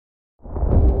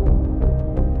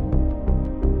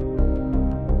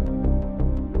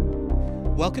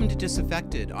Welcome to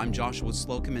Disaffected. I'm Joshua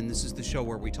Slocum, and this is the show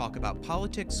where we talk about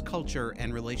politics, culture,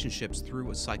 and relationships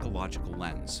through a psychological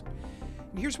lens.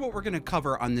 And here's what we're going to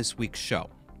cover on this week's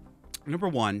show. Number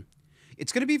one,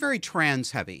 it's going to be very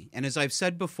trans heavy. And as I've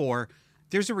said before,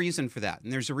 there's a reason for that.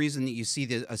 And there's a reason that you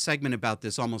see a segment about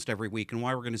this almost every week and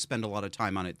why we're going to spend a lot of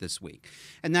time on it this week.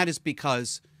 And that is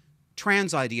because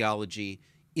trans ideology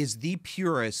is the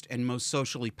purest and most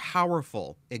socially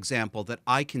powerful example that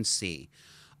I can see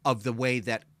of the way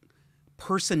that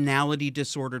personality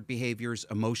disordered behaviors,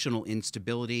 emotional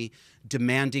instability,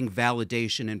 demanding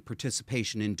validation and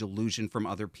participation in delusion from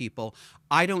other people.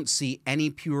 I don't see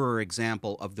any purer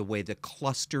example of the way the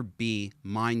cluster B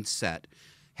mindset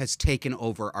has taken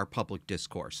over our public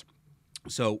discourse.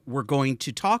 So we're going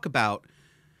to talk about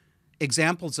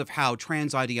examples of how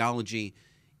trans ideology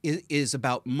is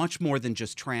about much more than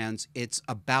just trans. It's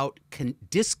about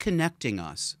disconnecting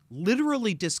us,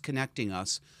 literally disconnecting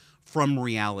us from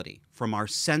reality, from our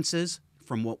senses,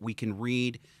 from what we can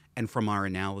read, and from our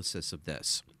analysis of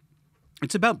this.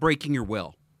 It's about breaking your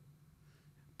will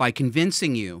by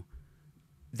convincing you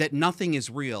that nothing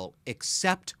is real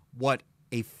except what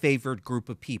a favored group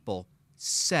of people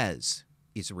says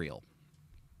is real.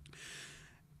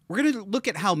 We're going to look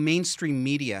at how mainstream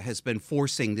media has been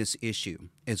forcing this issue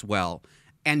as well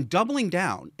and doubling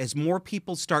down as more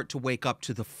people start to wake up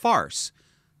to the farce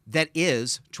that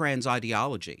is trans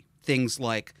ideology. Things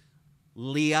like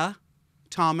Leah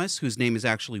Thomas, whose name is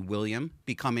actually William,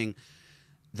 becoming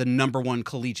the #1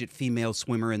 collegiate female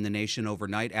swimmer in the nation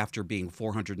overnight after being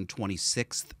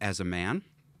 426th as a man.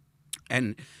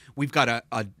 And we've got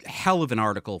a hell of an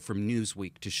article from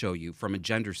Newsweek to show you from a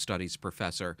gender studies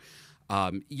professor.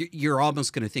 You're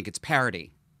almost going to think it's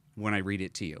parody when I read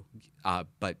it to you,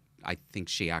 but I think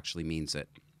she actually means it.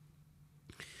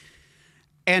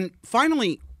 And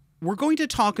finally, we're going to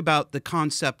talk about the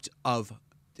concept of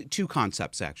two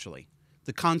concepts, actually.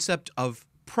 The concept of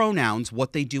pronouns,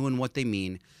 what they do and what they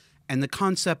mean, and the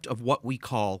concept of what we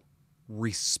call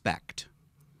respect.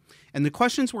 And the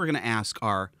questions we're going to ask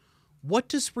are, what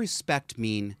does respect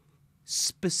mean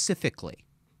specifically?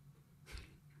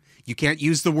 You can't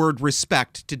use the word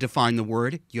respect to define the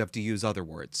word. You have to use other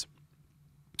words.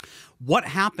 What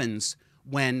happens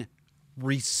when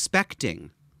respecting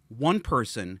one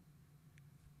person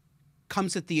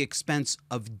comes at the expense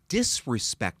of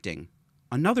disrespecting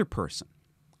another person?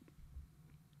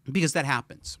 Because that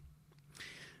happens.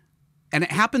 And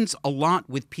it happens a lot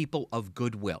with people of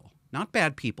goodwill. Not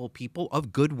bad people, people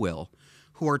of goodwill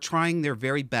who are trying their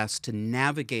very best to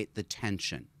navigate the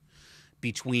tension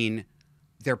between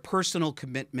their personal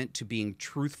commitment to being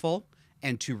truthful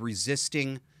and to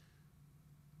resisting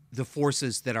the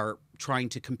forces that are trying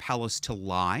to compel us to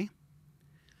lie.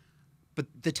 But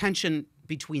the tension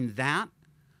between that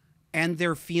and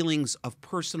their feelings of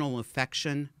personal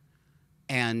affection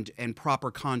and proper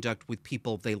conduct with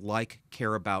people they like,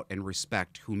 care about, and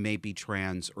respect who may be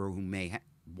trans or who may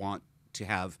want to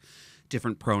have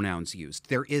different pronouns used.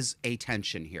 There is a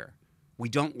tension here. We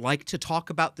don't like to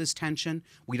talk about this tension.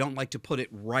 We don't like to put it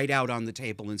right out on the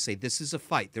table and say, this is a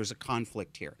fight. There's a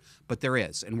conflict here. But there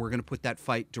is, and we're going to put that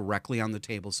fight directly on the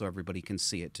table so everybody can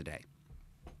see it today.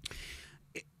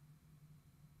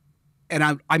 And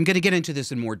I'm going to get into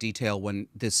this in more detail when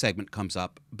this segment comes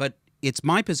up, but it's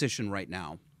my position right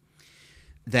now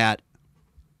that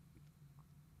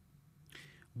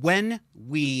when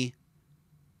we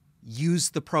use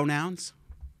the pronouns,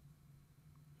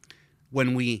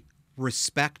 when we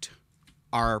respect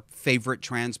our favorite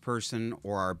trans person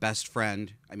or our best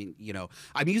friend. I mean,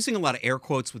 I'm using a lot of air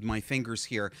quotes with my fingers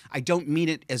here. I don't mean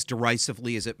it as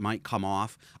derisively as it might come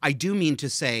off. I do mean to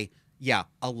say, yeah,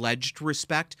 alleged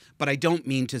respect, but I don't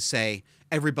mean to say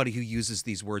everybody who uses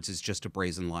these words is just a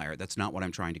brazen liar. That's not what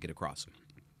I'm trying to get across.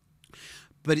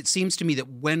 But it seems to me that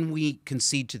when we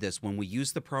concede to this, when we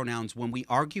use the pronouns, when we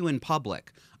argue in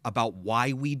public about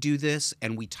why we do this,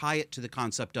 and we tie it to the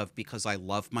concept of because I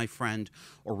love my friend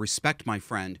or respect my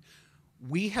friend,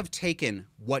 we have taken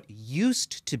what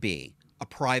used to be a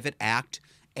private act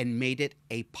and made it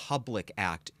a public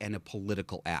act and a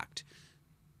political act.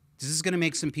 This is going to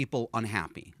make some people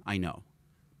unhappy, I know.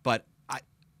 But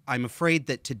I'm afraid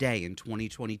that today in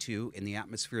 2022, in the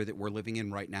atmosphere that we're living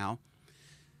in right now,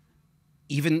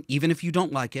 even if you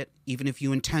don't like it, even if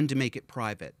you intend to make it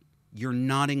private, you're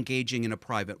not engaging in a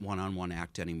private one-on-one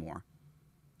act anymore.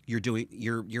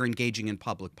 You're engaging in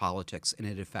public politics, and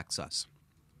it affects us.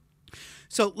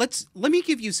 So let me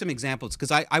give you some examples,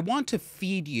 because I want to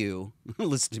feed you.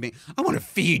 Listen to me. I want to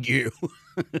feed you.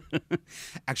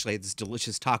 Actually, this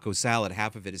delicious taco salad,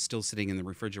 half of it is still sitting in the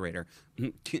refrigerator.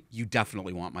 You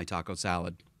definitely want my taco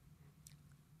salad.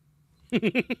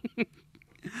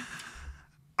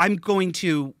 I'm going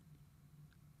to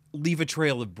leave a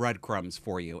trail of breadcrumbs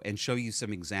for you and show you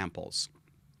some examples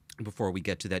before we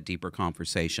get to that deeper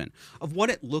conversation of what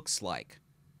it looks like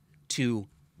to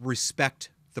respect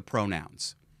the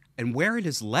pronouns and where it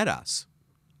has led us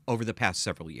over the past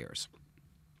several years.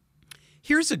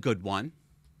 Here's a good one.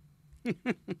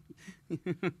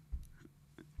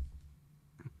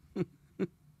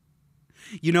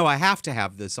 You know, I have to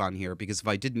have this on here because if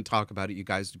I didn't talk about it, you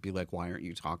guys would be like, why aren't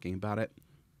you talking about it?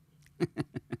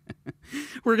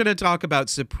 We're going to talk about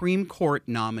Supreme Court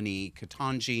nominee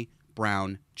Ketanji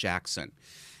Brown Jackson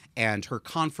and her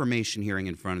confirmation hearing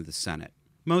in front of the Senate.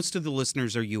 Most of the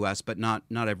listeners are U.S., but not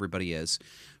everybody is.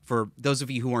 For those of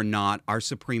you who are not, our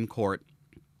Supreme Court,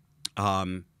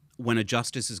 when a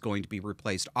justice is going to be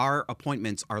replaced, our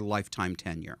appointments are lifetime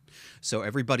tenure. So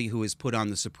everybody who is put on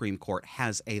the Supreme Court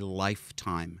has a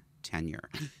lifetime tenure.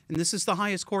 And this is the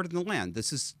highest court in the land.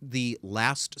 This is the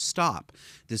last stop.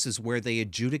 This is where they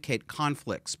adjudicate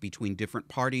conflicts between different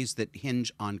parties that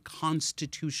hinge on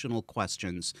constitutional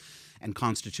questions and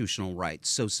constitutional rights.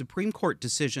 So Supreme Court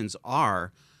decisions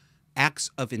are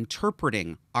acts of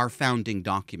interpreting our founding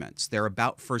documents. They're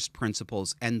about first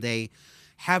principles, and they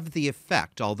have the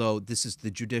effect, although this is the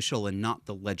judicial and not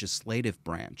the legislative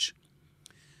branch.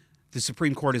 The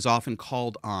Supreme Court is often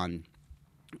called on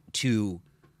to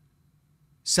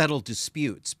settle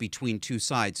disputes between two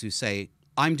sides who say,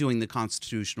 I'm doing the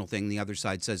constitutional thing. The other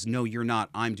side says, no, you're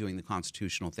not. I'm doing the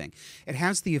constitutional thing. It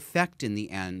has the effect in the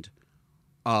end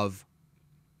of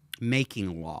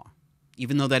making law.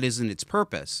 Even though that isn't its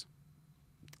purpose,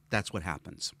 that's what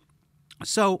happens.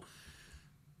 So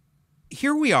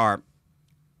here we are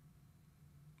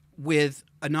with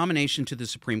a nomination to the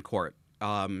Supreme Court,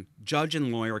 Judge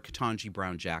and lawyer Ketanji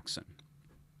Brown Jackson.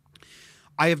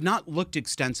 I have not looked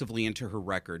extensively into her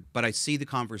record, but I see the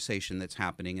conversation that's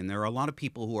happening, and there are a lot of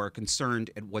people who are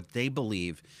concerned at what they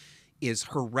believe is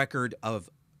her record of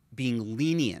being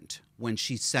lenient when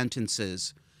she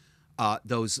sentences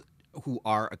those who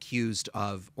are accused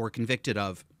of or convicted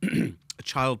of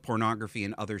child pornography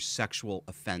and other sexual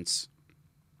offense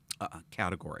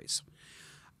categories.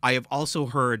 I have also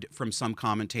heard from some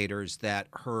commentators that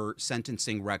her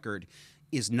sentencing record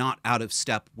is not out of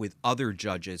step with other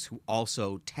judges who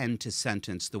also tend to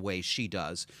sentence the way she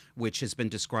does, which has been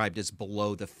described as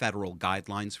below the federal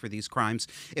guidelines for these crimes.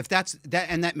 If that's that,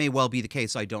 and that may well be the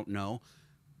case, I don't know.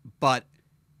 But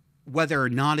whether or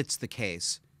not it's the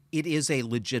case, it is a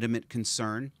legitimate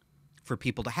concern for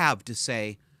people to have, to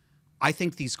say, I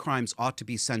think these crimes ought to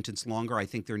be sentenced longer. I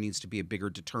think there needs to be a bigger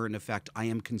deterrent effect. I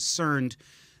am concerned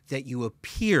that you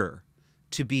appear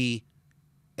to be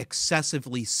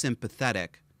excessively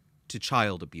sympathetic to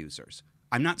child abusers.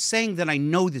 I'm not saying that I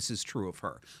know this is true of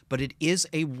her, but it is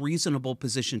a reasonable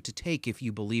position to take if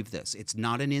you believe this. It's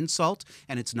not an insult,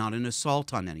 and it's not an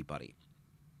assault on anybody.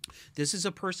 This is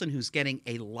a person who's getting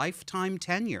a lifetime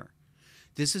tenure.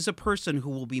 This is a person who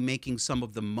will be making some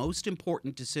of the most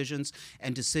important decisions,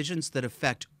 and decisions that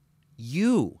affect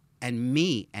you and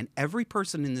me and every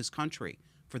person in this country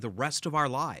for the rest of our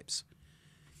lives.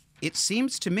 It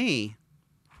seems to me,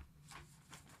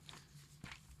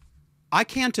 I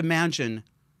can't imagine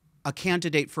a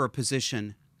candidate for a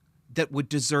position that would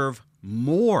deserve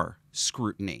more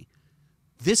scrutiny.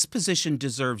 This position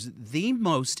deserves the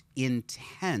most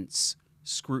intense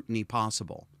scrutiny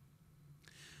possible.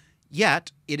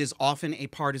 Yet, it is often a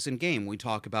partisan game. We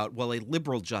talk about, well, a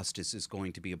liberal justice is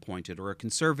going to be appointed or a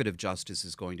conservative justice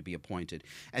is going to be appointed.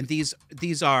 And these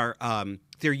are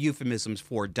they're euphemisms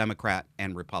for Democrat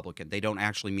and Republican. They don't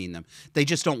actually mean them. They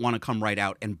just don't want to come right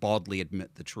out and baldly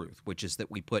admit the truth, which is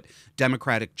that we put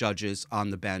Democratic judges on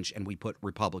the bench and we put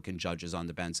Republican judges on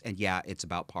the bench. And yeah, it's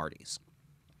about parties.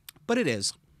 But it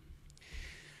is.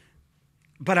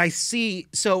 But I see,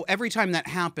 so every time that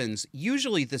happens,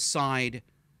 usually the side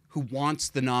who wants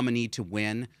the nominee to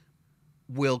win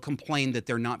will complain that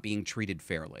they're not being treated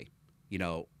fairly. You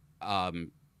know,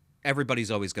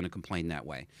 everybody's always going to complain that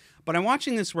way. But I'm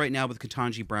watching this right now with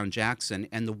Ketanji Brown Jackson,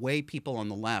 and the way people on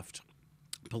the left,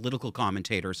 political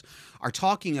commentators, are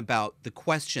talking about the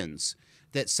questions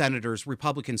that senators,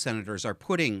 Republican senators, are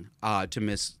putting to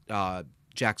Miss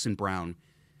Jackson Brown.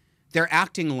 They're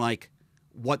acting like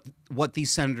what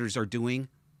these senators are doing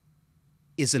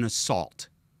is an assault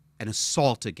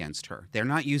against her. They're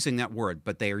not using that word,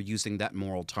 but they are using that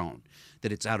moral tone,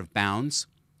 that it's out of bounds,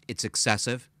 it's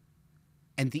excessive,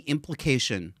 and the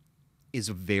implication is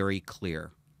very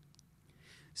clear.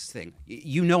 This thing,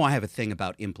 you know, I have a thing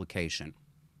about implication.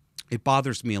 It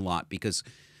bothers me a lot because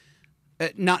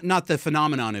Not the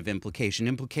phenomenon of implication.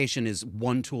 Implication is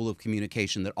one tool of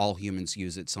communication that all humans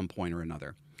use at some point or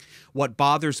another. What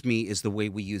bothers me is the way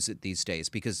we use it these days,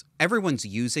 because everyone's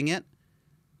using it.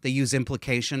 They use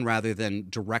implication rather than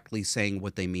directly saying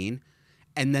what they mean.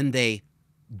 And then they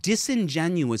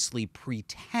disingenuously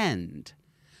pretend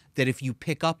that if you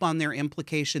pick up on their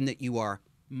implication that you are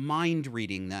mind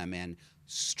reading them and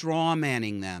straw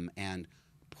manning them and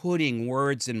putting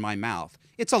words in my mouth.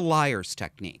 It's a liar's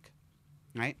technique,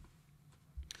 right?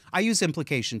 I use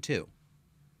implication too.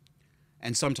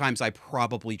 And sometimes I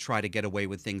probably try to get away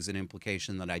with things in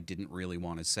implication that I didn't really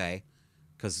want to say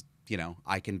because, you know,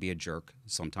 I can be a jerk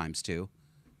sometimes too.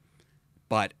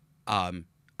 But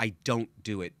I don't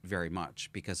do it very much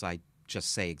because I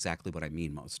just say exactly what I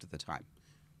mean most of the time.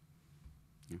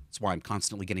 That's why I'm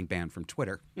constantly getting banned from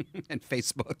Twitter and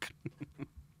Facebook.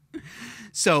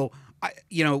 So,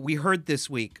 we heard this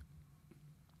week,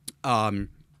 I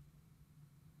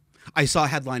saw a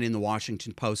headline in the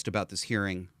Washington Post about this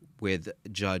hearing with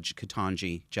Judge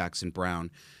Ketanji Jackson Brown.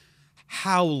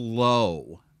 How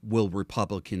low will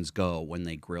Republicans go when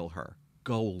they grill her?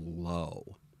 Go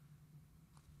low.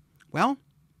 Well,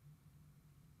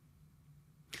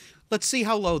 let's see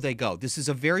how low they go. This is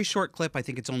a very short clip. I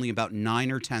think it's only about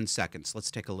 9 or 10 seconds.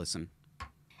 Let's take a listen.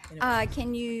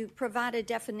 Can you provide a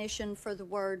definition for the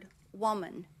word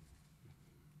woman?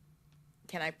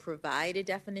 Can I provide a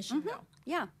definition? No.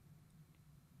 Yeah.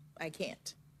 I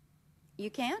can't. You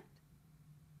can't?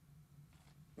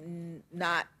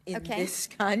 Not in this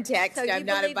context. So I'm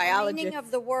not a biologist. The meaning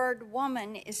of the word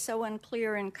woman is so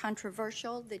unclear and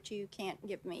controversial that you can't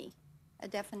give me a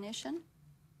definition?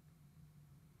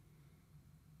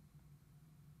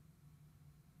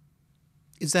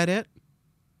 Is that it?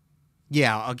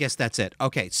 Yeah, I guess that's it.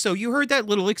 Okay, so you heard that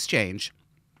little exchange,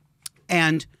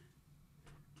 and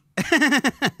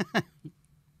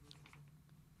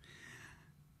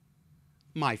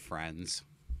my friends,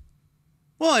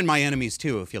 well, and my enemies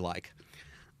too, if you like,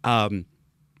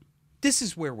 this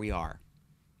is where we are.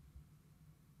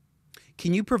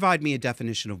 Can you provide me a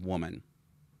definition of woman?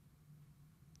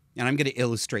 And I'm going to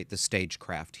illustrate the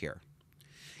stagecraft here.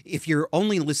 If you're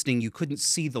only listening, you couldn't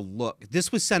see the look.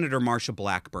 This was Senator Marsha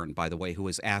Blackburn, by the way, who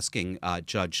was asking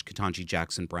Judge Ketanji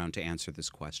Jackson Brown to answer this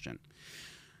question.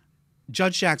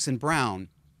 Judge Jackson Brown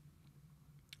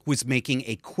was making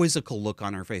a quizzical look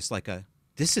on her face, like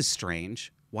this is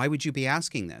strange. Why would you be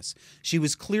asking this? She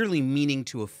was clearly meaning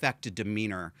to affect a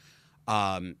demeanor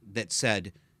that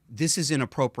said, this is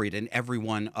inappropriate and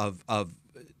everyone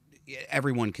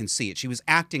can see it. She was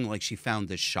acting like she found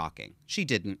this shocking. She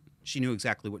didn't. She knew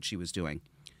exactly what she was doing.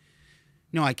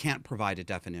 No, I can't provide a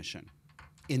definition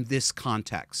in this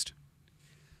context.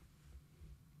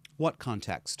 What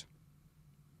context?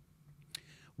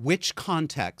 Which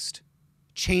context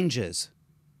changes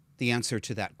the answer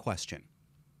to that question?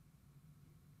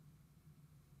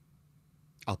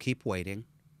 I'll keep waiting.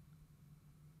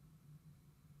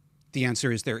 The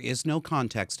answer is there is no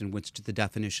context in which the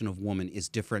definition of woman is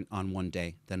different on one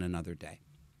day than another day.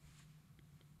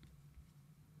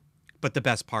 But the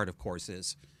best part, of course,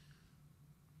 is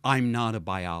I'm not a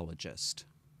biologist.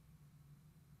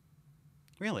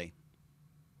 Really?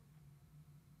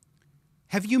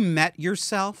 Have you met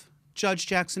yourself, Judge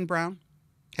Jackson Brown?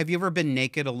 Have you ever been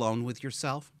naked alone with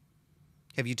yourself?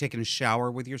 Have you taken a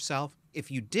shower with yourself? If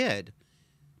you did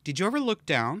you ever look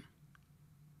down?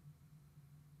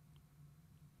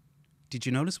 Did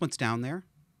you notice what's down there?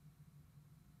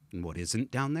 And what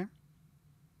isn't down there?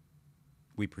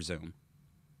 We presume.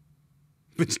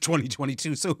 It's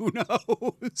 2022, so who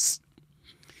knows?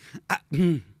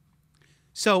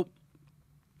 So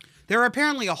there are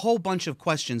apparently a whole bunch of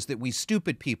questions that we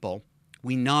stupid people,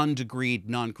 we non-degreed,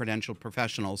 non-credentialed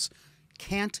professionals,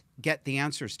 can't get the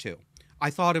answers to. I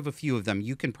thought of a few of them.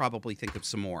 You can probably think of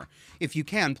some more. If you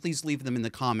can, please leave them in the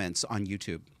comments on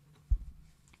YouTube.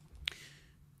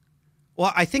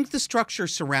 Well, I think the structure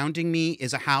surrounding me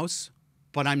is a house,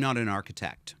 but I'm not an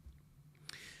architect.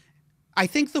 I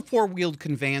think the four-wheeled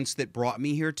conveyance that brought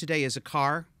me here today is a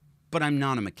car, but I'm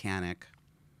not a mechanic.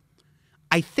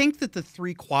 I think that the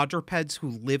 3 quadrupeds who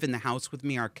live in the house with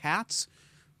me are cats,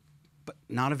 but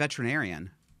not a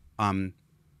veterinarian. And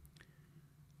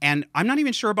I'm not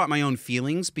even sure about my own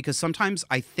feelings because sometimes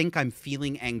I think I'm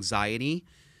feeling anxiety,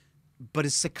 but a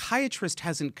psychiatrist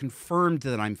hasn't confirmed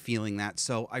that I'm feeling that,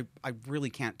 so I really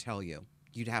can't tell you.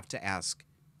 You'd have to ask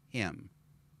him.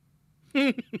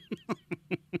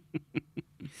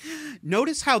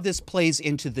 Notice how this plays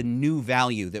into the new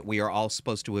value that we are all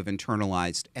supposed to have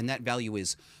internalized, and that value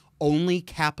is only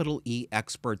capital E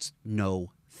experts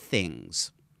know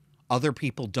things. Other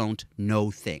people don't know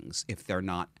things if they're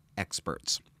not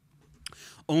experts.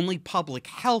 Only public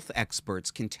health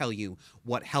experts can tell you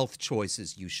what health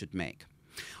choices you should make.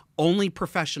 Only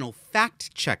professional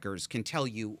fact checkers can tell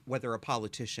you whether a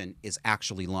politician is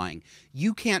actually lying.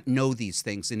 You can't know these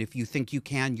things, and if you think you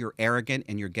can, you're arrogant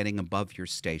and you're getting above your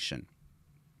station.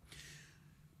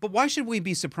 But why should we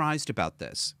be surprised about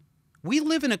this? We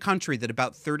live in a country that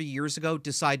about 30 years ago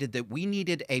decided that we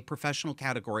needed a professional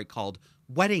category called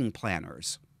wedding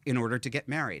planners in order to get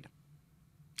married.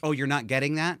 Oh, you're not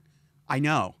getting that? I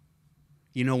know.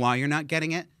 You know why you're not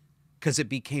getting it? Because it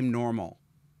became normal.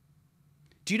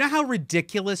 Do you know how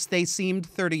ridiculous they seemed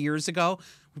 30 years ago?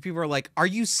 When people were like, are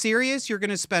you serious? You're going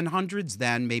to spend hundreds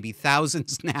then, maybe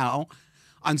thousands now,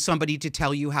 on somebody to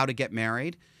tell you how to get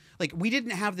married? Like, we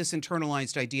didn't have this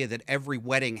internalized idea that every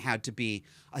wedding had to be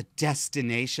a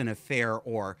destination affair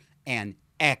or an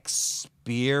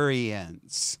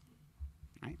experience,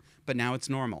 right? But now it's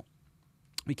normal.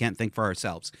 We can't think for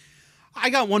ourselves.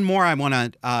 I got one more I want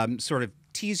to sort of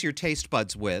tease your taste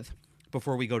buds with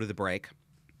before we go to the break.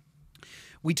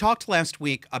 We talked last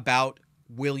week about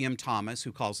William Thomas,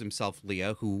 who calls himself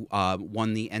Leah, who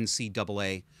won the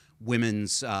NCAA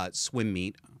women's swim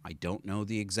meet. I don't know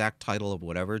the exact title of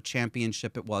whatever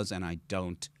championship it was, and I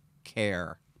don't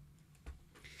care.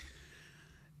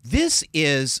 This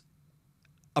is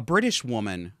a British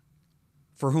woman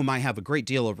for whom I have a great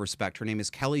deal of respect. Her name is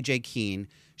Kelly J. Keane.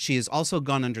 She has also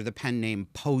gone under the pen name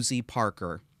Posey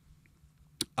Parker.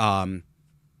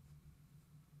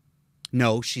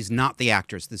 No, she's not the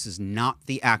actress. This is not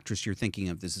the actress you're thinking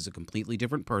of. This is a completely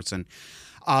different person.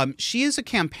 She is a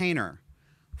campaigner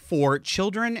for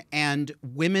children and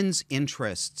women's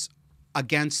interests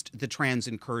against the trans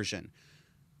incursion.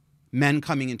 Men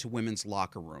coming into women's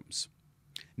locker rooms.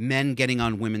 Men getting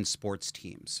on women's sports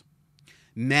teams.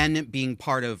 Men being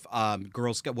part of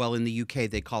Girls Guide. Well, in the UK,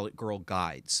 they call it Girl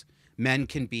Guides. Men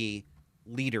can be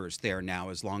leaders there now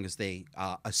as long as they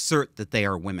assert that they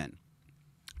are women.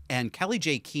 And Kelly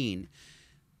J. Keane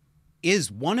is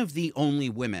one of the only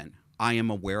women I am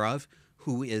aware of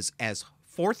who is as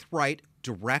forthright,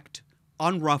 direct,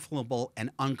 unruffleable, and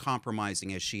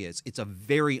uncompromising as she is. It's a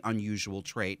very unusual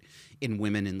trait in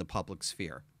women in the public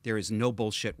sphere. There is no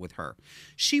bullshit with her.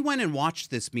 She went and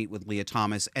watched this meet with Leah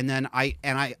Thomas, and then I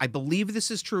believe this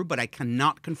is true, but I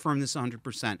cannot confirm this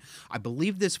 100%. I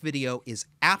believe this video is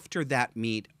after that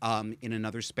meet in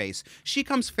another space. She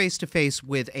comes face to face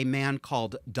with a man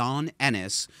called Don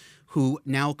Ennis, who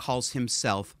now calls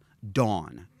himself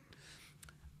Dawn.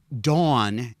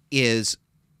 Dawn is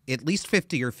at least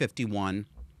 50 or 51,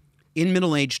 in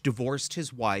middle age, divorced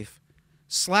his wife,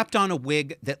 slapped on a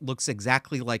wig that looks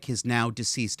exactly like his now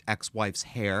deceased ex-wife's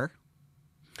hair,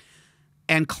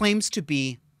 and claims to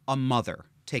be a mother.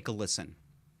 Take a listen.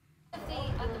 On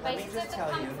the basis of the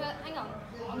comfort, hang on,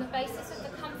 on the basis of the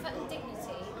comfort and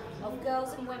dignity of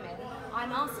girls and women,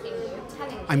 I'm asking you,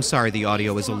 telling you. I'm sorry, the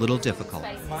audio is a little difficult.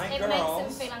 It makes them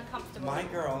feel uncomfortable. My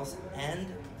girls and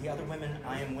the other women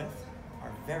I am with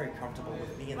are very comfortable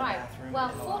with me in the bathroom. Well,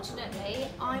 fortunately,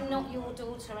 I'm not your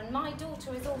daughter, and my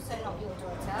daughter is also not your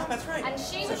daughter. Oh, that's right. And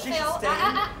she So would she feel. should stay.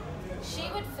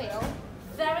 She would feel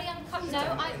very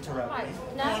uncomfortable. No, I. Interrupt Right. me.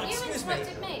 No, Come on, you excuse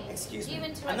interrupted me. Excuse me. You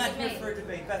interrupted I'm not here me. for a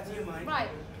debate. Beth, do you mind? Right.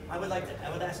 I would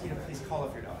ask you to please call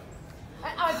off your dog.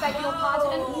 I beg your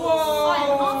pardon. Whoa. I'm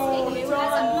asking you as a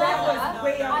That was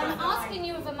way mother. out I'm of line. asking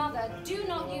you as a mother. Do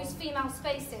not use female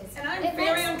spaces. And I'm It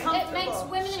very makes, uncomfortable. It makes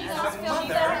women and girls feel mother,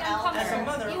 very as a uncomfortable.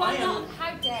 mother, You I are am- not.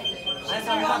 How dare you? As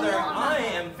You a are mother, not a I mother.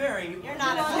 am very. You're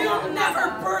not a You You never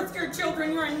birthed your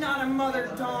children. You are not a mother,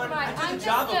 Dawn. Right, I took I'm a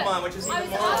job just- of mine, which is I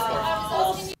even was more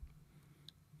asking you.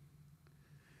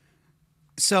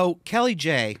 So Kelly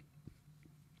J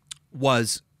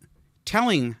was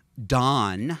telling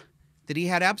Don that he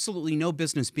had absolutely no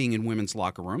business being in women's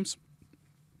locker rooms.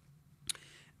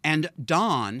 And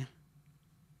Don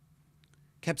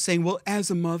kept saying, well, as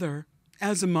a mother,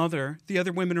 the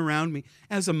other women around me,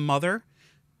 as a mother.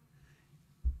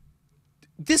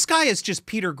 This guy is just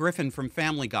Peter Griffin from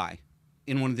Family Guy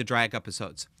in one of the drag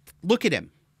episodes. Look at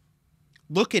him.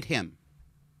 Look at him.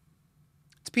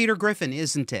 It's Peter Griffin,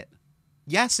 isn't it?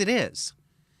 Yes, it is.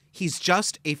 He's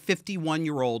just a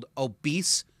 51-year-old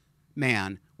obese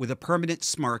man with a permanent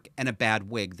smirk and a bad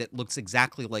wig that looks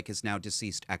exactly like his now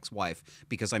deceased ex-wife,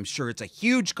 because I'm sure it's a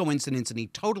huge coincidence and he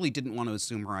totally didn't want to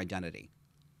assume her identity.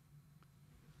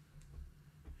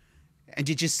 And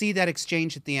did you see that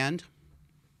exchange at the end?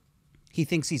 He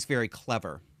thinks he's very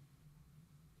clever.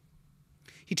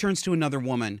 He turns to another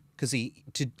woman because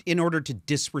in order to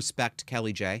disrespect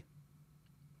Kelly J,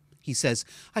 he says,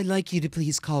 I'd like you to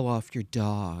please call off your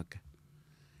dog.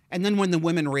 And then when the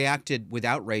women reacted with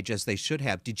outrage, as they should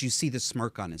have, did you see the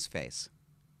smirk on his face?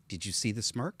 Did you see the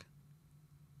smirk?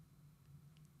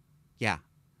 Yeah,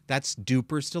 that's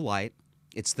duper's delight.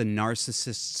 It's the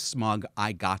narcissist smug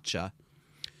I gotcha.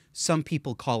 Some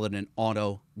people call it an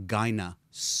autogyna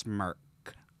smirk.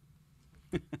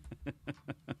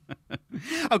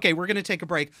 Okay, we're going to take a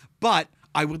break, but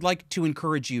I would like to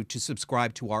encourage you to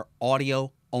subscribe to our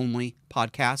audio-only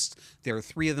podcasts. There are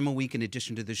 3 of them a week in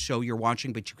addition to the show you're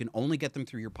watching, but you can only get them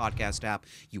through your podcast app.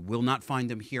 You will not find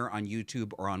them here on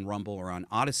YouTube or on Rumble or on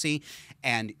Odyssey,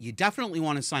 and you definitely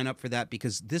want to sign up for that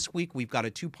because this week we've got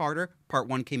a 2-parter. Part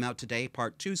 1 came out today.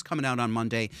 Part 2 is coming out on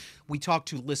Monday. We talked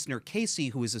to listener Casey,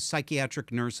 who is a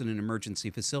psychiatric nurse in an emergency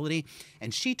facility,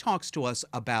 and she talks to us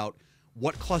about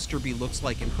what Cluster B looks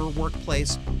like in her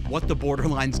workplace, what the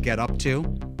borderlines get up to.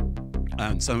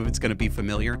 Some of it's going to be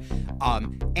familiar.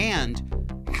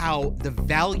 And how the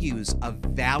values of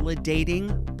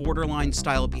validating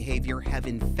borderline-style behavior have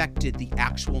infected the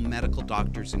actual medical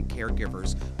doctors and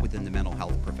caregivers within the mental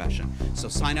health profession. So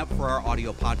sign up for our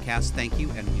audio podcast. Thank you,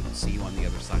 and we will see you on the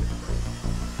other side of the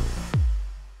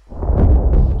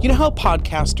break. You know how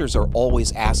podcasters are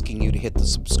always asking you to hit the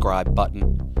subscribe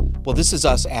button? Well, this is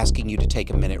us asking you to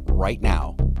take a minute right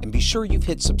now and be sure you've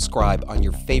hit subscribe on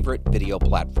your favorite video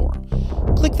platform.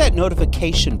 Click that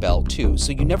notification bell too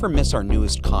so you never miss our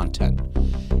newest content.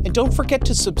 And don't forget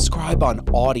to subscribe on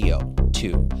audio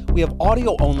too. We have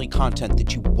audio-only content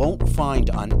that you won't find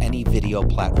on any video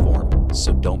platform,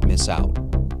 so don't miss out.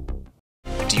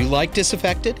 Do you like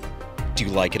Disaffected? Do you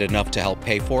like it enough to help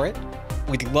pay for it?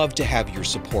 We'd love to have your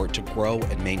support to grow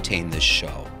and maintain this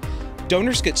show.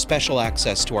 Donors get special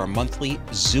access to our monthly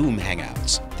Zoom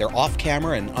Hangouts. They're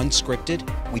off-camera and unscripted.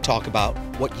 We talk about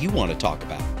what you want to talk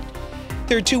about.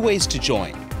 There are 2 ways to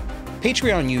join.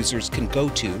 Patreon users can go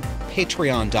to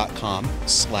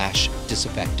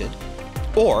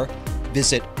patreon.com/disaffected or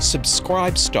visit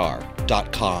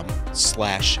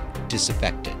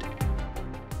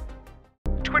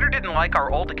subscribestar.com/disaffected. Twitter didn't like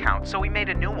our old account, so we made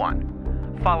a new one.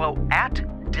 Follow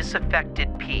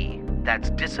 @disaffectedp.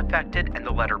 That's disaffected and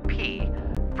the letter P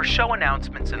for show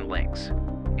announcements and links.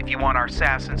 If you want our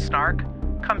sass and snark,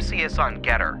 come see us on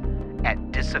Getter at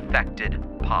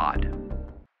disaffectedpod.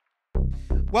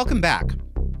 Welcome back.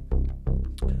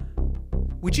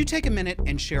 Would you take a minute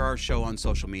and share our show on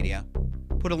social media?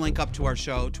 Put a link up to our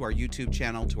show, to our YouTube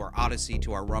channel, to our Odyssey,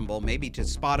 to our Rumble, maybe to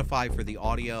Spotify for the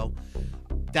audio.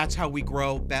 That's how we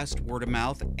grow best, word of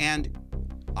mouth. And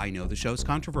I know the show's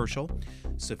controversial,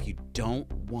 so if you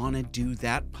don't want to do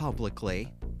that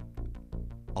publicly,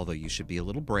 although you should be a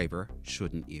little braver,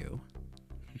 shouldn't you?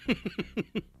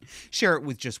 Share it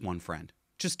with just one friend.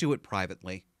 Just do it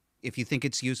privately. If you think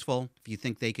it's useful, if you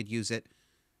think they could use it,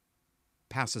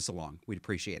 pass us along. We'd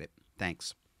appreciate it.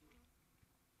 Thanks.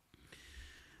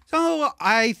 So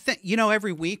I think,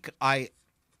 every week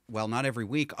well, not every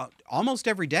week, almost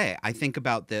every day, I think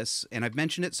about this, and I've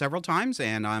mentioned it several times,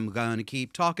 and I'm going to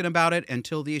keep talking about it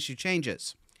until the issue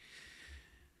changes.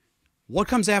 What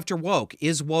comes after woke?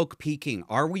 Is woke peaking?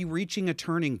 Are we reaching a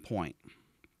turning point?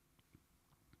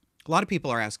 A lot of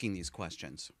people are asking these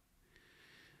questions.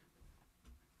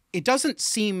 It doesn't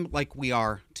seem like we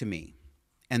are to me,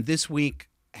 and this week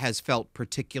has felt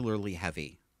particularly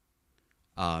heavy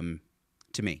to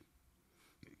me.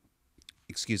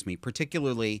 Excuse me,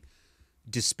 particularly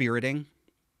dispiriting,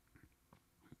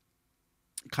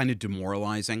 kind of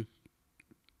demoralizing,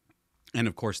 and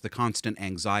of course the constant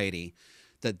anxiety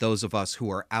that those of us who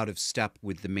are out of step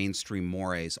with the mainstream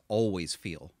mores always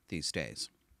feel these days.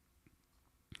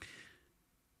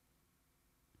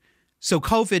 So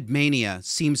COVID mania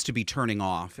seems to be turning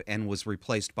off and was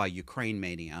replaced by Ukraine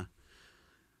mania.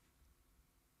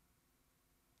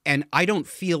 And I don't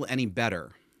feel any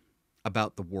better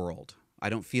about the world. I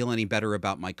don't feel any better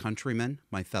about my countrymen,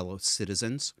 my fellow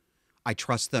citizens. I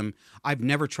trust them. I've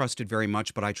never trusted very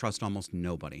much, but I trust almost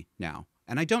nobody now.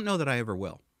 And I don't know that I ever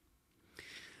will.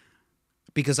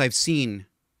 Because I've seen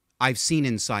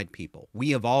inside people. We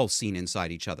have all seen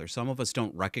inside each other. Some of us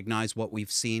don't recognize what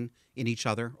we've seen in each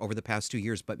other over the past 2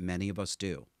 years, but many of us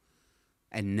do.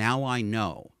 And now I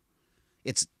know.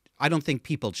 I don't think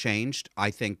people changed.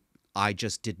 I think I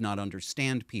just did not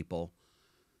understand people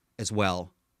as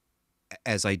well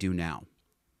as I do now.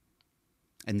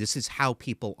 And this is how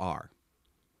people are.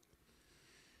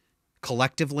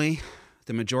 Collectively,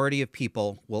 the majority of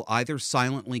people will either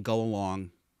silently go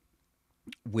along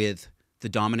with the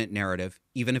dominant narrative,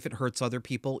 even if it hurts other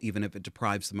people, even if it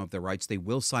deprives them of their rights, they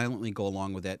will silently go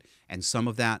along with it. And some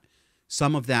of that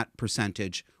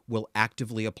percentage will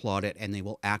actively applaud it, and they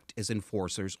will act as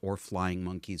enforcers or flying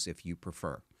monkeys if you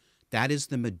prefer. That is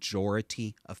the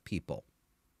majority of people.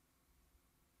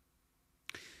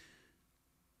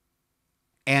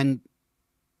 And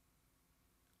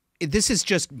this is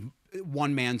just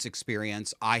one man's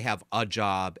experience. I have a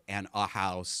job and a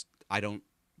house. I don't,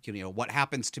 what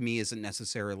happens to me isn't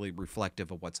necessarily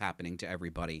reflective of what's happening to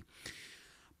everybody.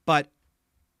 But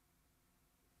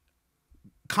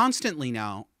constantly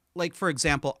now, like, for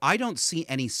example, I don't see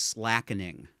any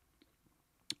slackening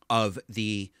of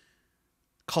the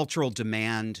cultural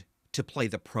demand to play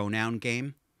the pronoun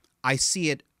game. I see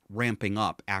it ramping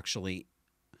up, actually,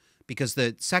 because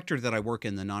the sector that I work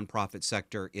in, the nonprofit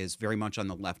sector, is very much on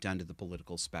the left end of the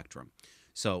political spectrum.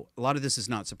 So a lot of this is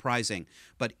not surprising.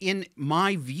 But in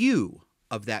my view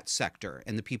of that sector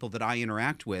and the people that I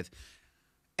interact with,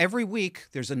 every week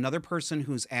there's another person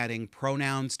who's adding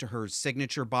pronouns to her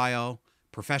signature bio,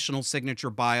 professional signature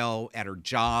bio, at her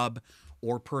job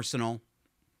or personal.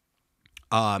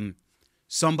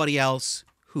 Somebody else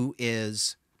who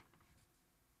is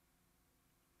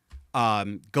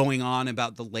going on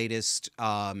about the latest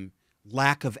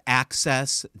lack of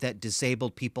access that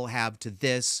disabled people have to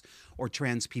this or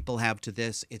trans people have to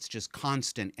this. It's just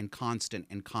constant and constant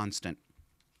and constant.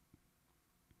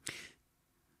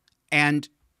 And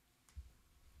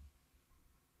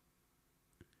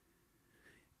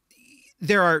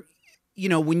there are,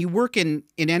 when you work in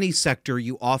any sector,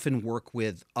 you often work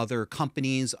with other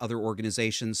companies, other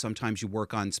organizations. Sometimes you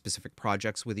work on specific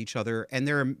projects with each other. And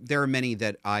there are many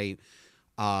that I've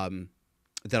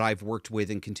worked with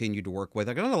and continue to work with.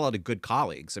 I've got a lot of good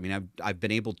colleagues. I mean, I've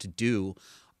been able to do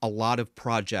a lot of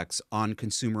projects on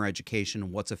consumer education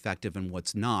and what's effective and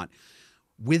what's not,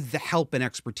 with the help and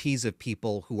expertise of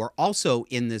people who are also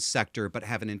in this sector but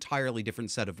have an entirely different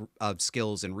set of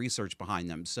skills and research behind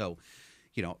them. So,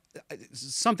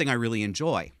 something I really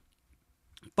enjoy.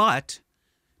 But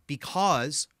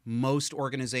because most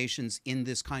organizations in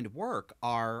this kind of work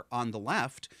are on the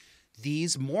left,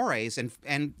 these mores,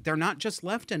 and they're not just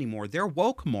left anymore, they're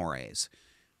woke mores,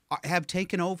 have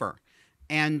taken over.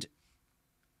 And,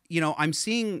 I'm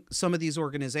seeing some of these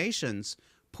organizations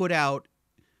put out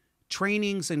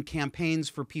trainings and campaigns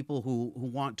for people who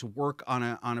want to work on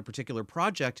a particular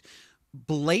project,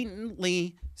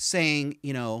 blatantly saying,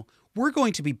 we're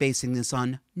going to be basing this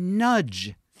on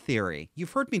nudge theory.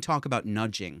 You've heard me talk about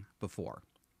nudging before.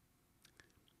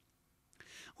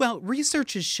 Well,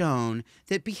 research has shown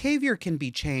that behavior can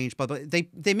be changed, but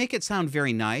they make it sound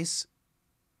very nice.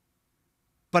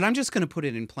 But I'm just going to put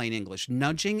it in plain English.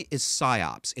 Nudging is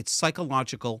psyops. It's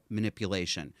psychological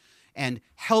manipulation. And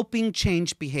helping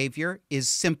change behavior is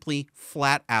simply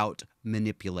flat out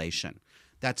manipulation.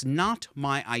 That's not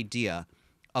my idea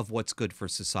of what's good for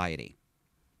society.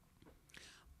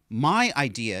 My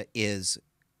idea is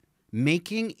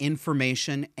making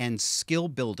information and skill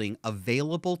building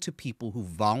available to people who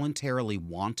voluntarily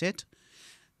want it,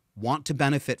 want to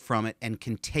benefit from it, and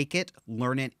can take it,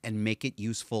 learn it, and make it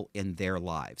useful in their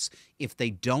lives. If they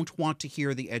don't want to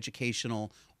hear the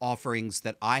educational offerings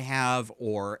that I have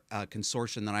or a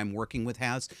consortium that I'm working with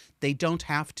has, they don't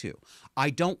have to. I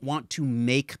don't want to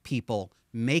make people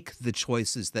make the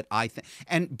choices that I think.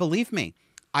 And believe me,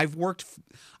 I've worked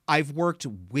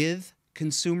with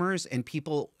consumers and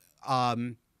people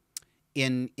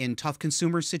in tough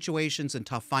consumer situations and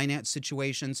tough finance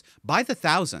situations by the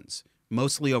thousands,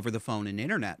 mostly over the phone and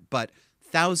internet, but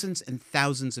thousands and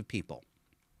thousands of people.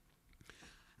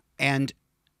 And,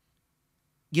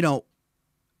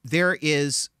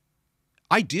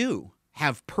 I do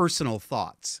have personal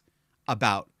thoughts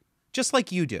about, just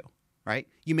like you do, right?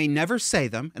 You may never say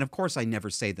them, and of course I never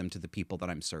say them to the people that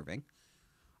I'm serving.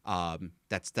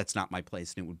 That's not my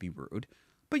place, and it would be rude.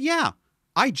 But yeah,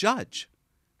 I judge.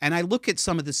 And I look at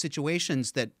some of the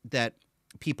situations that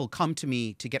people come to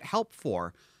me to get help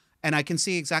for, and I can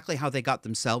see exactly how they got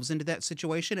themselves into that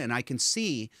situation, and I can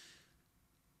see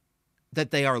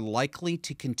that they are likely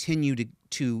to continue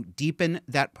to deepen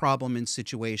that problem and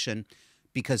situation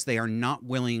because they are not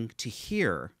willing to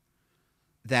hear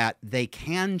that they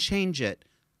can change it,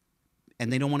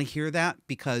 and they don't want to hear that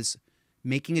because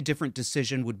making a different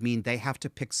decision would mean they have to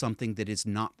pick something that is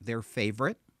not their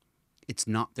favorite. It's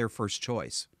not their first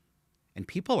choice. And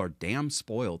people are damn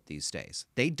spoiled these days.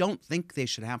 They don't think they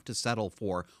should have to settle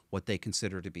for what they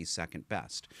consider to be second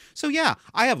best. So yeah,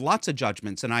 I have lots of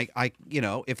judgments, and I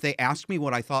if they asked me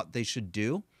what I thought they should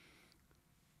do,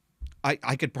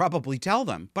 I could probably tell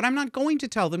them, but I'm not going to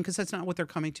tell them because that's not what they're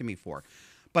coming to me for.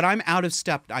 But I'm out of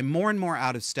step. I'm more and more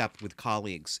out of step with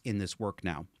colleagues in this work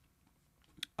now.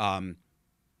 And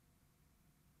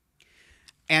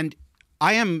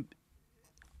I am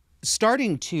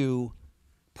starting to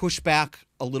push back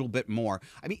a little bit more.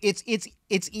 I mean, it's easy.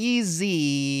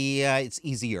 It's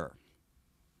easier.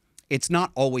 It's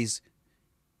not always.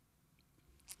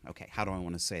 Okay, how do I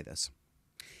want to say this?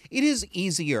 It is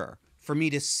easier for me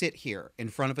to sit here in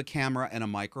front of a camera and a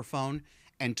microphone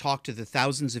and talk to the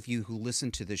thousands of you who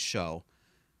listen to this show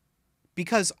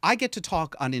because I get to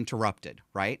talk uninterrupted,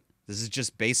 right? This is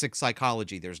just basic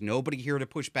psychology. There's nobody here to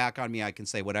push back on me. I can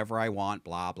say whatever I want,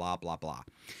 blah, blah, blah, blah.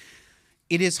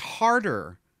 It is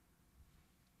harder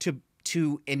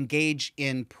to engage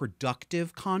in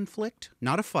productive conflict,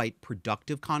 not a fight,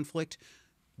 productive conflict,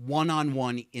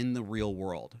 one-on-one in the real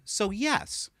world. So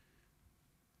yes,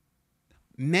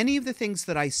 many of the things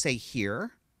that I say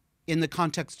here in the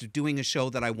context of doing a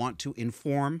show that I want to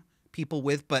inform people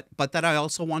with, but that I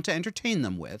also want to entertain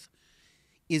them with,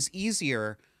 is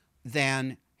easier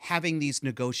than having these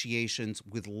negotiations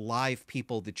with live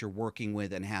people that you're working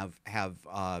with and have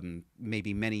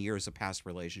maybe many years of past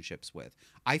relationships with.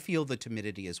 I feel the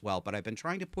timidity as well, but I've been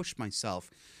trying to push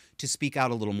myself to speak out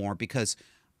a little more because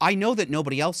I know that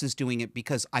nobody else is doing it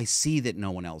because I see that no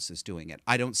one else is doing it.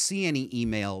 I don't see any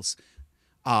emails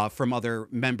from other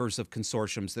members of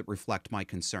consortiums that reflect my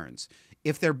concerns.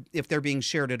 If they're being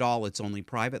shared at all, it's only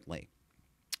privately.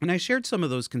 And I shared some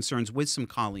of those concerns with some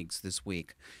colleagues this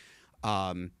week.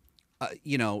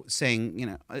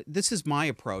 Saying, this is my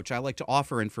approach. I like to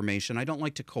offer information. I don't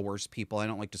like to coerce people. I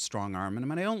don't like to strong arm them.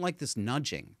 And I don't like this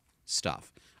nudging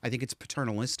stuff. I think it's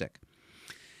paternalistic.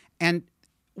 And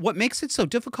what makes it so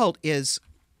difficult is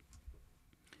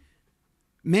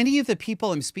many of the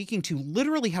people I'm speaking to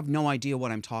literally have no idea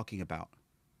what I'm talking about.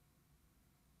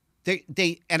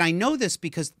 And I know this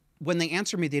because when they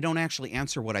answer me, they don't actually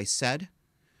answer what I said.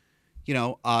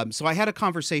 So I had a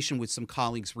conversation with some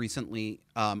colleagues recently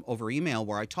over email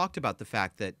where I talked about the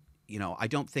fact that, I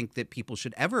don't think that people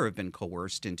should ever have been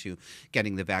coerced into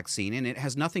getting the vaccine. And it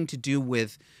has nothing to do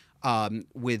with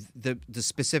the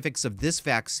specifics of this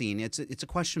vaccine. It's a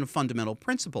question of fundamental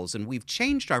principles. And we've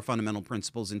changed our fundamental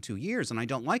principles in 2 years, and I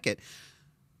don't like it.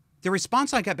 The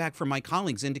response I got back from my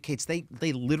colleagues indicates they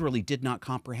literally did not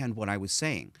comprehend what I was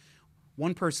saying.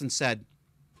 One person said,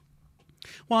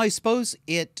 well, I suppose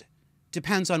it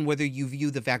depends on whether you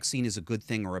view the vaccine as a good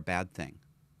thing or a bad thing.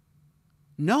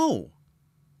 No,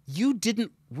 you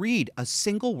didn't read a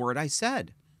single word I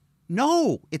said.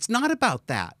 No, it's not about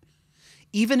that.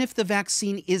 Even if the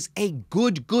vaccine is a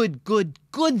good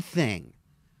thing,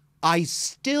 I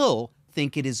still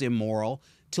think it is immoral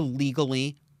to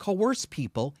legally coerce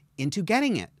people into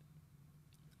getting it.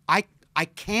 I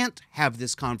can't have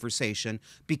this conversation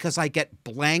because I get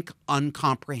blank,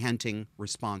 uncomprehending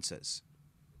responses.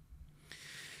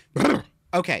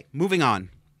 Okay, moving on.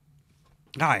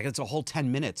 It's a whole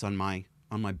 10 minutes on my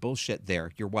bullshit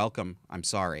there. You're welcome. I'm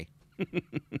sorry.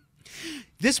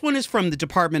 This one is from the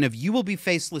Department of You Will Be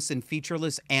Faceless and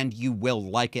Featureless, and You Will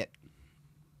Like It.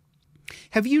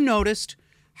 Have you noticed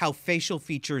how facial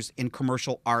features in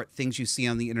commercial art, things you see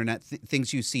on the internet,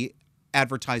 things you see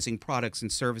advertising products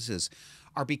and services,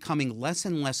 are becoming less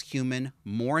and less human,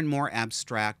 more and more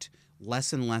abstract,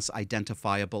 less and less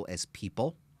identifiable as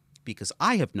people? Because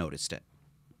I have noticed it.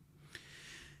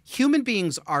 Human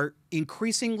beings are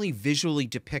increasingly visually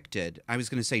depicted. I was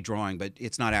going to say drawing, but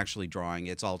it's not actually drawing.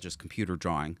 It's all just computer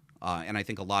drawing. And I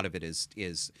think a lot of it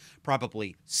is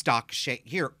probably stock shape.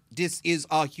 Here, this is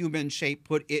a human shape.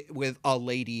 Put it with a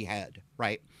lady head,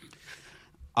 right?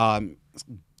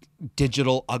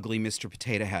 Digital, ugly Mr.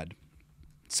 Potato Head.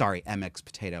 Sorry, MX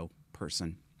Potato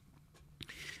person.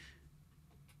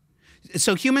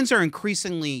 So humans are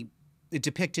increasingly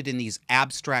depicted in these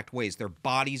abstract ways. Their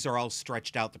bodies are all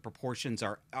stretched out. The proportions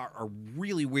are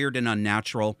really weird and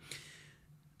unnatural.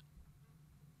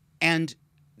 And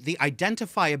the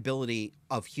identifiability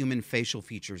of human facial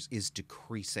features is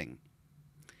decreasing.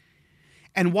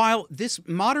 And while this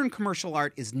modern commercial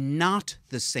art is not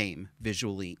the same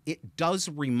visually, it does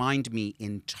remind me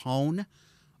in tone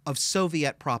of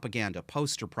Soviet propaganda,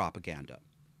 poster propaganda.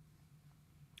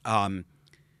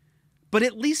 But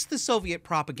at least the Soviet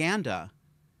propaganda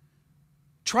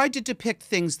tried to depict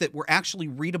things that were actually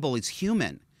readable as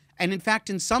human. And in fact,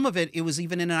 in some of it, it was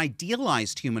even an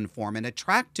idealized human form, an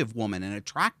attractive woman, an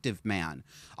attractive man,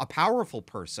 a powerful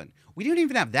person. We don't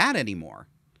even have that anymore.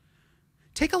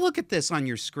 Take a look at this on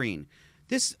your screen.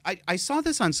 I saw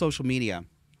this on social media,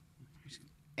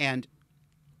 and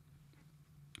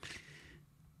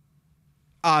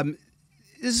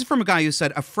this is from a guy who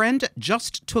said, a friend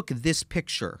just took this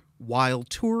picture while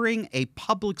touring a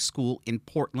public school in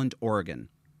Portland, Oregon.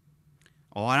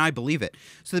 Oh, and I believe it.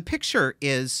 So the picture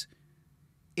is,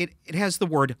 it has the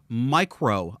word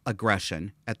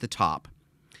microaggression at the top.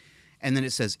 And then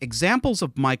it says, examples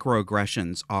of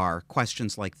microaggressions are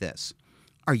questions like this.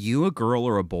 Are you a girl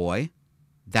or a boy?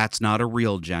 That's not a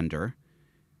real gender.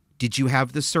 Did you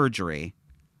have the surgery?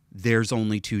 There's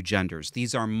only two genders.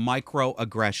 These are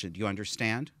microaggression. Do you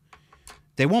understand?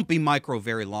 They won't be micro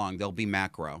very long. They'll be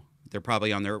macro. They're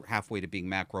probably on their halfway to being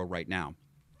macro right now.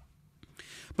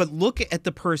 But look at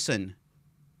the person.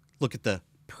 Look at the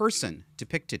person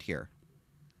depicted here.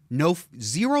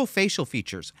 Zero facial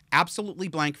features, absolutely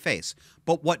blank face.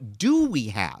 But what do we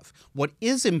have? What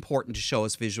is important to show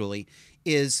us visually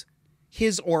is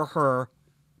his or her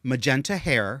magenta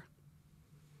hair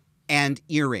and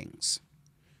earrings.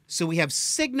 So we have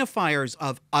signifiers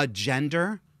of a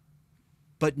gender,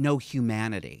 but no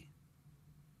humanity.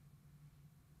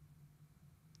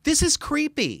 This is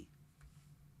creepy.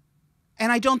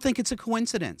 And I don't think it's a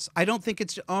coincidence. I don't think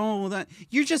it's,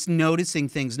 you're just noticing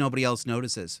things nobody else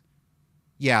notices.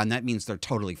 Yeah, and that means they're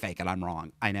totally fake and I'm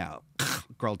wrong. I know.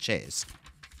 Girl chase.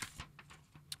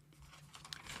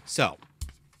 So,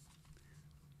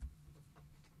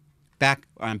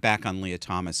 I'm back on Leah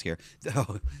Thomas here.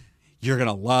 Oh, you're going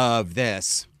to love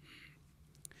this.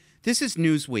 This is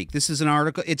Newsweek. This is an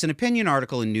article. It's an opinion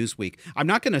article in Newsweek. I'm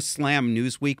not going to slam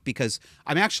Newsweek because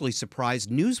I'm actually surprised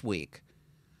Newsweek,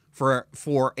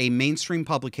 for a mainstream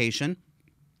publication,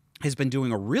 has been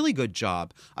doing a really good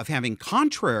job of having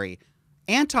contrary,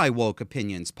 anti-woke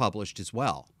opinions published as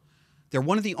well. They're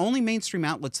one of the only mainstream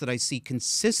outlets that I see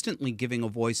consistently giving a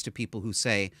voice to people who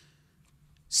say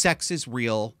sex is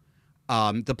real,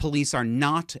 the police are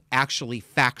not actually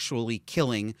factually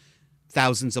killing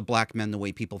thousands of black men the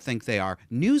way people think they are.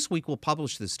 Newsweek will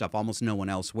publish this stuff. Almost no one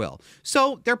else will.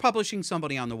 So they're publishing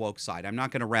somebody on the woke side. I'm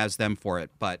not going to razz them for it,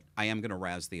 but I am going to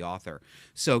razz the author.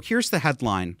 So here's the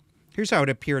headline. Here's how it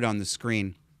appeared on the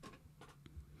screen.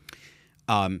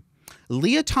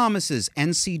 Leah Thomas's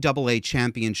NCAA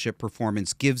championship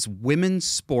performance gives women's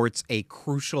sports a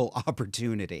crucial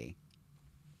opportunity.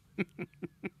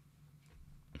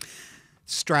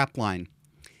 Strapline.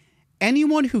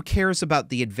 Anyone who cares about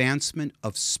the advancement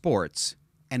of sports,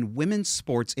 and women's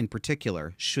sports in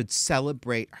particular, should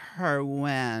celebrate her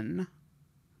win.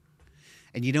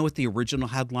 And you know what the original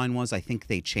headline was? I think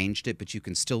they changed it, but you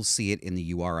can still see it in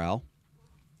the URL.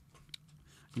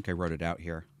 I think I wrote it out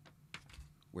here.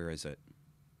 Where is it?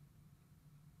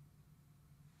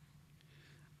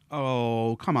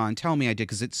 Oh, come on. Tell me I did,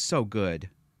 because it's so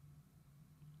good.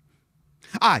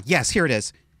 Ah, yes, here it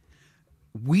is.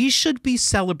 We should be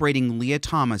celebrating Leah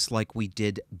Thomas like we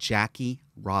did Jackie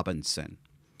Robinson.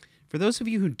 For those of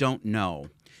you who don't know,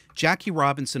 Jackie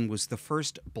Robinson was the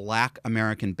first black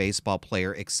American baseball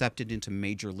player accepted into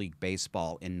Major League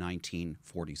Baseball in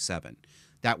 1947.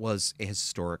 That was a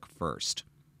historic first.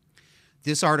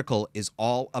 This article is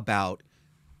all about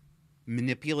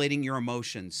manipulating your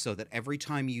emotions so that every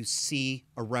time you see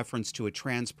a reference to a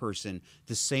trans person,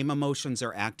 the same emotions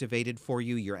are activated for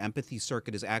you. Your empathy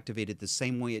circuit is activated the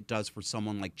same way it does for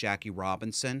someone like Jackie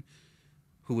Robinson,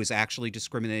 who was actually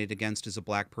discriminated against as a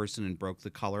black person and broke the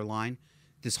color line.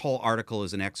 This whole article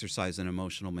is an exercise in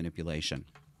emotional manipulation.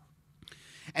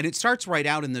 And it starts right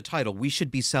out in the title. We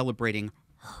should be celebrating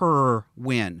her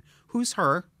win. Who's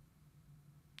her?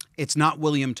 It's not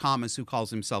William Thomas, who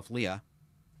calls himself Leah.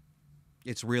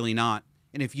 It's really not.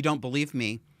 And if you don't believe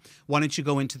me, why don't you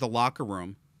go into the locker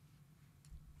room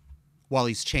while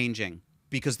he's changing?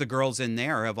 Because the girls in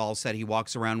there have all said he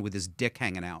walks around with his dick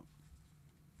hanging out.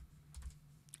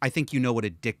 I think you know what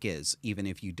a dick is, even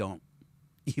if you don't,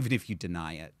 even if you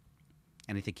deny it.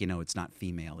 And I think you know it's not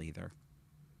female either.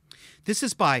 This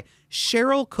is by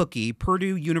Cheryl Cookie,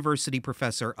 Purdue University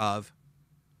professor of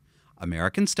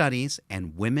American Studies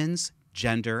and Women's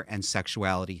Gender and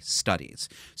Sexuality Studies.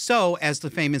 So, as the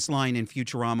famous line in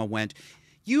Futurama went,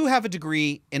 you have a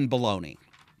degree in baloney.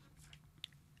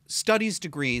 Studies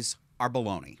degrees are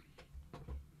baloney.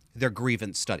 They're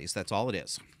grievance studies. That's all it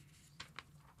is.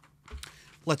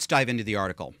 Let's dive into the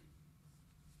article.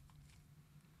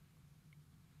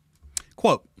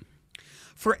 Quote,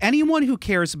 for anyone who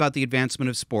cares about the advancement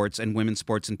of sports, and women's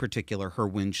sports in particular, her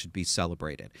win should be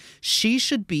celebrated. She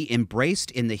should be embraced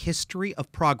in the history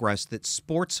of progress that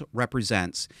sports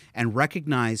represents and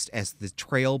recognized as the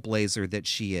trailblazer that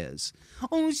she is.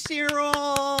 Oh,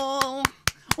 Cheryl!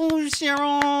 Oh,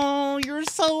 Cheryl! You're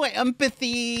so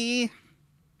empathy.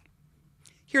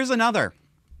 Here's another.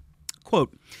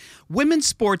 Quote, women's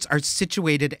sports are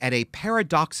situated at a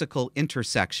paradoxical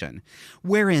intersection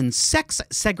wherein sex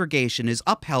segregation is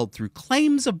upheld through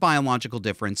claims of biological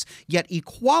difference, yet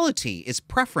equality is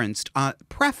prefaced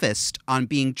on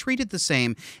being treated the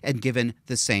same and given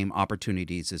the same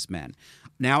opportunities as men.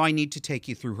 Now I need to take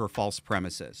you through her false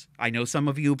premises. I know some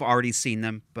of you have already seen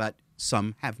them, but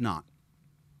some have not.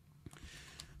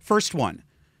 First one,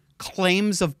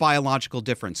 claims of biological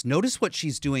difference. Notice what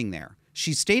she's doing there.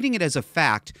 She's stating it as a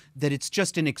fact that it's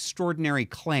just an extraordinary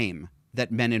claim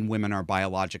that men and women are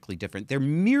biologically different. They're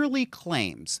merely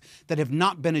claims that have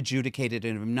not been adjudicated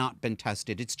and have not been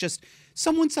tested. It's just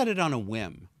someone said it on a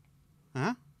whim.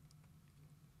 Huh?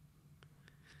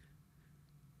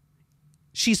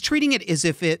 She's treating it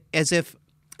as if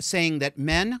saying that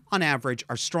men on average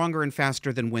are stronger and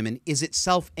faster than women is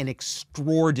itself an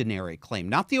extraordinary claim,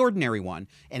 not the ordinary one,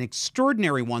 an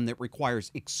extraordinary one that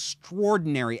requires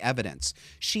extraordinary evidence.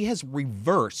 She has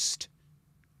reversed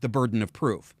the burden of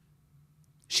proof.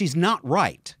 She's not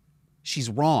right. She's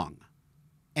wrong.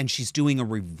 And she's doing a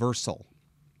reversal.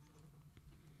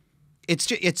 It's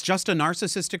just a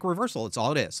narcissistic reversal. It's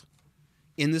all it is,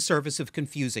 in the service of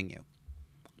confusing you.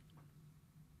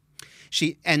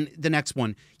 And the next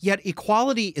one, yet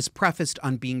equality is prefaced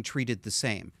on being treated the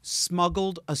same.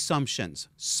 Smuggled assumptions,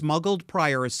 smuggled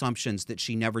prior assumptions that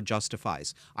she never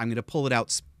justifies. I'm going to pull it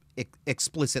out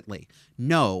explicitly.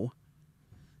 No,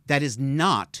 that is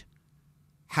not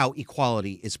how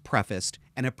equality is prefaced,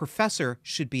 and a professor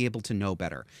should be able to know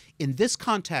better. In this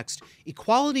context,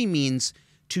 equality means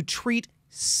to treat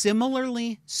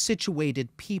similarly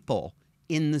situated people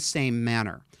in the same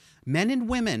manner. Men and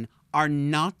women are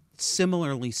not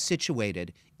similarly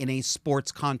situated in a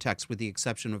sports context, with the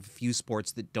exception of a few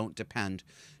sports that don't depend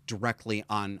directly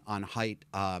on height,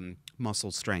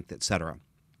 muscle strength, etc.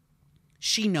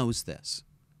 She knows this.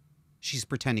 She's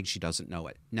pretending she doesn't know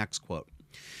it. Next quote.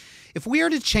 If we are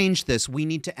to change this, we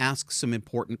need to ask some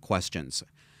important questions.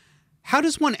 How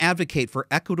does one advocate for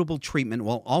equitable treatment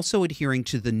while also adhering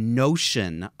to the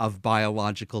notion of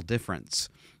biological difference?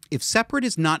 If separate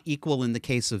is not equal in the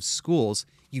case of schools,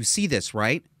 you see this,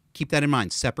 right? Keep that in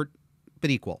mind, separate but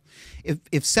equal.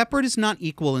 If separate is not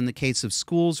equal in the case of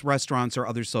schools, restaurants, or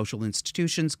other social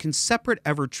institutions, can separate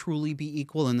ever truly be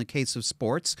equal in the case of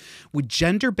sports? Would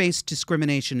gender-based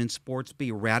discrimination in sports be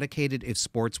eradicated if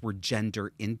sports were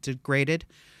gender integrated?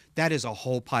 That is a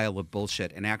whole pile of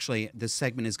bullshit. And actually, this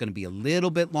segment is going to be a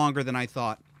little bit longer than I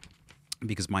thought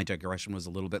because my digression was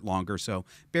a little bit longer, so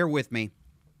bear with me.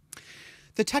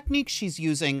 The technique she's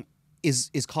using is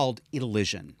called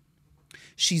elision.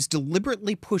 She's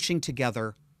deliberately pushing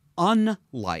together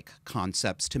unlike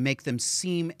concepts to make them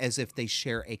seem as if they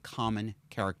share a common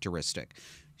characteristic.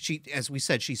 She, as we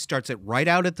said, she starts it right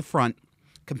out at the front,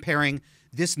 comparing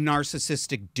this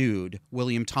narcissistic dude,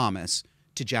 William Thomas,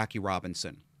 to Jackie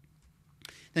Robinson.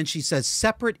 Then she says,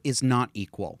 separate is not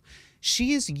equal.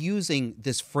 She is using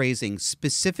this phrasing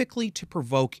specifically to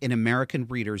provoke in American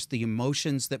readers the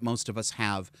emotions that most of us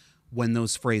have when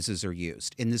those phrases are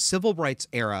used. In the civil rights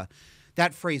era,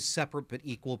 that phrase, separate but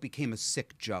equal, became a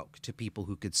sick joke to people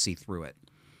who could see through it.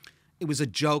 It was a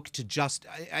joke to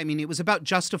it was about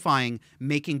justifying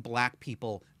making black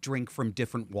people drink from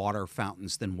different water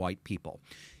fountains than white people.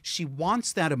 She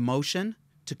wants that emotion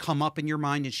to come up in your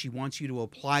mind, and she wants you to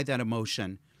apply that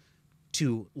emotion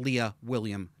to Leah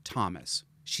William Thomas.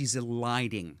 She's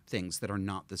eliding things that are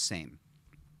not the same.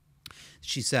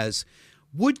 She says,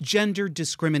 would gender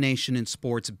discrimination in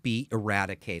sports be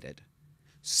eradicated?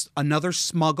 Another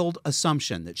smuggled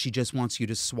assumption that she just wants you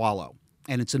to swallow,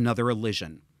 and it's another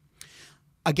elision.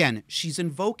 Again, she's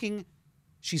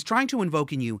trying to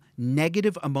invoke in you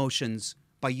negative emotions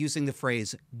by using the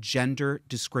phrase gender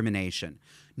discrimination.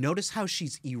 Notice how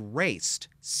she's erased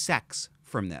sex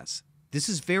from this. This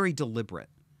is very deliberate,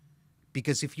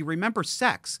 because if you remember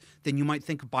sex, then you might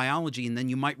think of biology, and then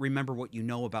you might remember what you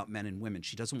know about men and women.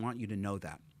 She doesn't want you to know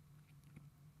that.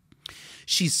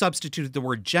 She substituted the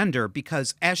word gender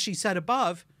because, as she said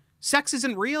above, sex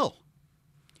isn't real.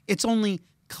 It's only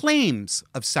claims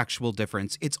of sexual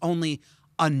difference. It's only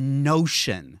a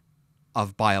notion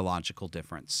of biological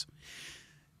difference.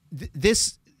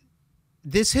 This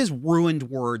has ruined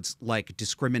words like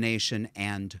discrimination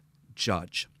and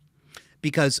judge,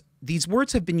 because these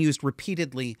words have been used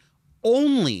repeatedly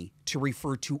only to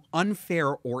refer to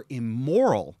unfair or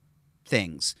immoral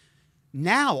things.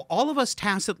 Now, all of us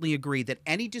tacitly agree that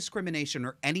any discrimination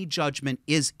or any judgment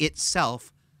is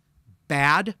itself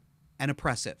bad and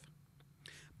oppressive.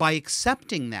 By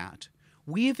accepting that,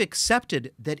 we have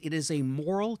accepted that it is a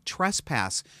moral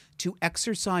trespass to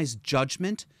exercise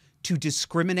judgment, to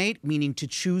discriminate, meaning to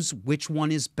choose which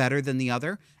one is better than the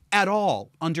other, at all,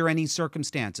 under any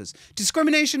circumstances.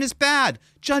 Discrimination is bad.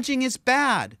 Judging is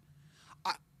bad.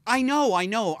 I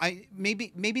know.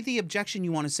 Maybe the objection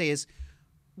you want to say is,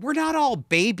 we're not all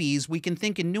babies. We can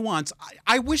think in nuance.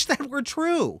 I wish that were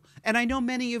true, and I know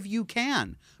many of you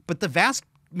can. But the vast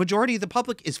majority of the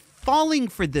public is falling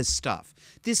for this stuff.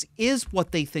 This is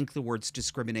what they think the words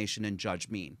discrimination and judge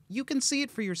mean. You can see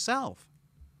it for yourself.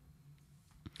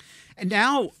 And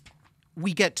now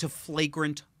we get to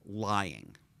flagrant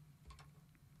lying.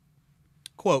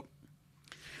 Quote,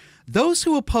 those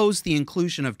who oppose the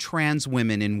inclusion of trans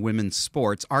women in women's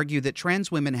sports argue that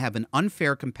trans women have an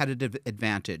unfair competitive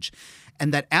advantage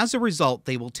and that as a result,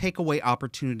 they will take away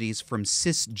opportunities from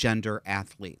cisgender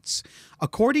athletes.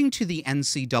 According to the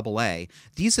NCAA,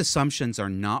 these assumptions are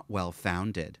not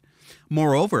well-founded.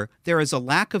 Moreover, there is a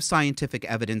lack of scientific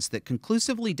evidence that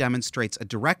conclusively demonstrates a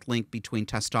direct link between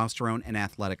testosterone and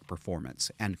athletic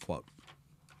performance, end quote.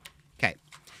 Okay.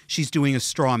 She's doing a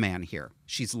straw man here.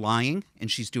 She's lying, and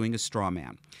she's doing a straw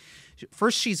man.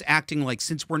 First, she's acting like,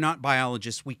 since we're not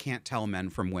biologists, we can't tell men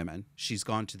from women. She's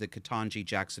gone to the Ketanji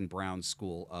Jackson Brown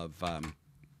School of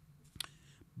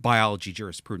Biology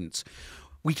Jurisprudence.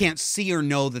 We can't see or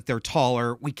know that they're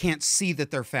taller. We can't see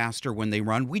that they're faster when they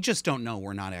run. We just don't know.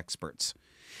 We're not experts.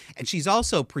 And she's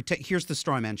also, here's the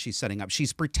straw man she's setting up.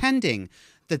 She's pretending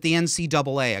that the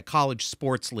NCAA, a college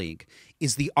sports league,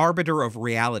 is the arbiter of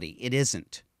reality. It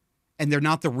isn't. And they're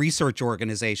not the research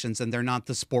organizations, and they're not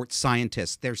the sports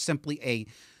scientists. They're simply a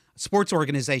sports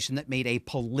organization that made a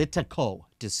political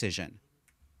decision.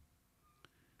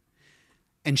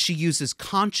 And she uses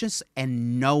conscious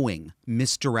and knowing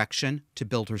misdirection to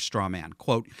build her straw man.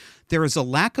 Quote, there is a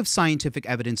lack of scientific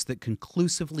evidence that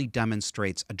conclusively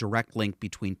demonstrates a direct link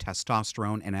between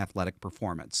testosterone and athletic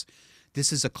performance.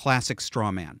 This is a classic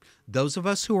straw man. Those of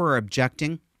us who are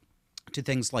objecting to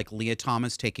things like Leah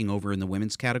Thomas taking over in the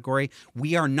women's category,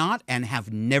 we are not and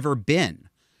have never been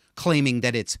claiming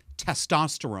that it's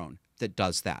testosterone that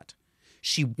does that.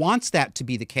 She wants that to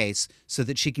be the case so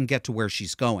that she can get to where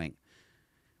she's going.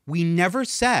 We never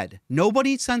said,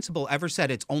 nobody sensible ever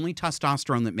said it's only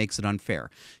testosterone that makes it unfair.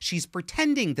 She's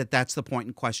pretending that that's the point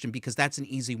in question because that's an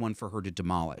easy one for her to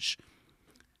demolish.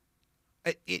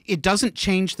 It doesn't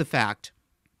change the fact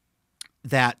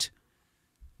that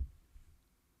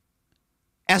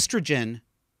estrogen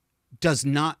does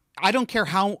not, I don't care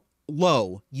how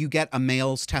low you get a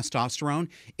male's testosterone,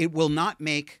 it will not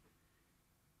make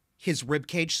his rib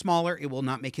cage smaller. It will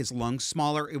not make his lungs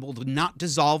smaller. It will not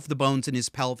dissolve the bones in his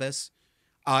pelvis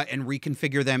and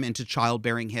reconfigure them into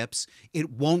childbearing hips. It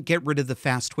won't get rid of the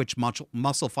fast twitch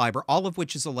muscle fiber, all of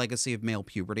which is a legacy of male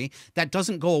puberty. That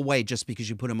doesn't go away just because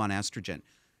you put him on estrogen.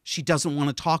 She doesn't want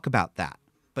to talk about that,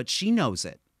 but she knows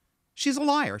it. She's a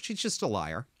liar. She's just a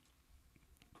liar.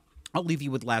 I'll leave you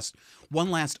with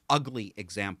one last ugly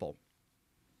example.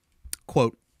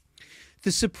 Quote,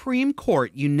 the Supreme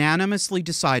Court unanimously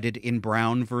decided in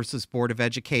Brown versus Board of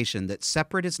Education that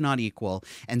separate is not equal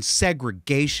and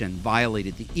segregation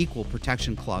violated the Equal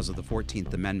Protection Clause of the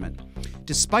 14th Amendment.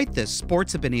 Despite this,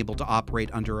 sports have been able to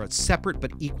operate under a separate but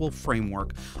equal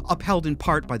framework, upheld in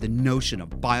part by the notion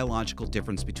of biological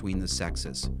difference between the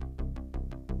sexes.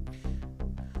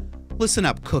 Listen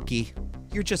up, Cookie.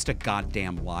 You're just a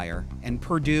goddamn liar. And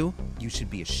Purdue, you should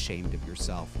be ashamed of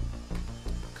yourself.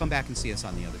 Come back and see us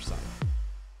on the other side.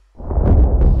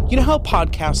 You know how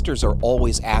podcasters are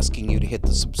always asking you to hit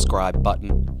the subscribe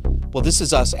button? Well, this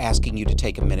is us asking you to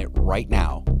take a minute right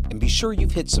now and be sure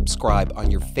you've hit subscribe on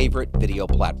your favorite video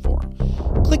platform.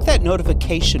 Click that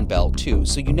notification bell too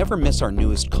so you never miss our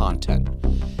newest content.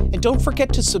 And don't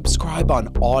forget to subscribe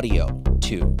on audio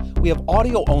too. We have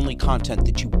audio-only content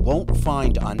that you won't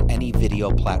find on any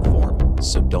video platform,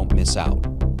 so don't miss out.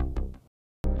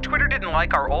 Twitter didn't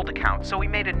like our old account, so we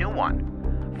made a new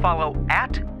one. Follow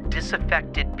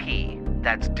 @disaffectedp,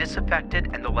 that's disaffected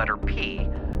and the letter P,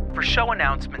 for show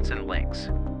announcements and links.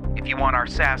 If you want our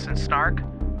sass and snark,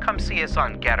 come see us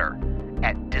on Getter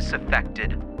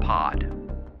 @disaffectedpod.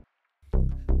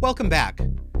 Welcome back.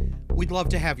 We'd love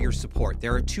to have your support.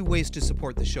 There are two ways to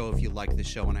support the show if you like the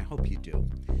show, and I hope you do.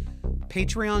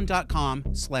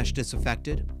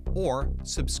 Patreon.com/disaffected or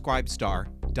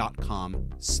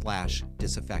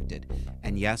subscribestar.com/disaffected.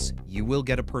 And yes, you will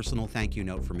get a personal thank you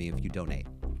note from me if you donate.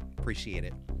 Appreciate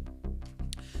it.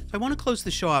 So I want to close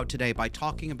the show out today by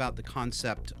talking about the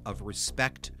concept of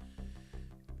respect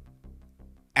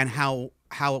and how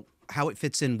it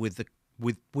fits in with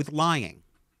lying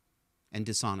and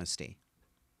dishonesty,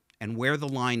 and where the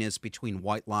line is between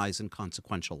white lies and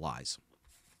consequential lies.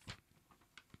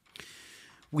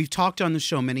 We've talked on the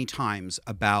show many times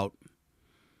about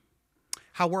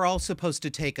how we're all supposed to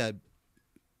take a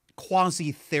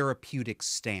quasi-therapeutic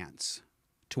stance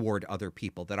toward other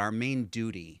people, that our main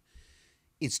duty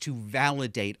is to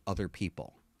validate other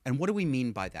people. And what do we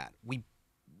mean by that? We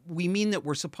mean that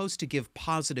we're supposed to give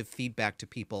positive feedback to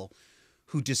people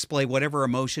who display whatever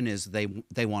emotion is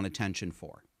they want attention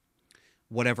for,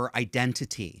 whatever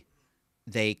identity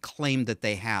they claim that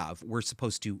they have. We're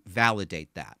supposed to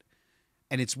validate that.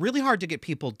 And it's really hard to get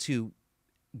people to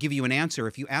give you an answer.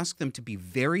 If you ask them to be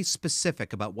very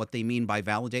specific about what they mean by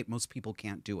validate, most people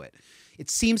can't do it. It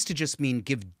seems to just mean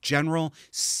give general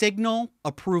signal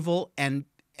approval and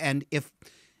if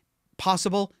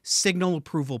possible, signal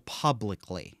approval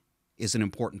publicly is an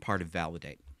important part of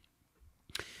validate.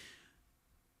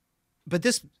 But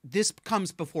this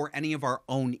comes before any of our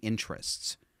own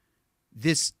interests.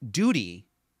 This duty,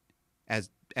 as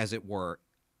it were,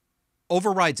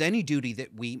 overrides any duty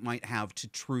that we might have to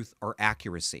truth or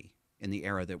accuracy in the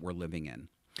era that we're living in.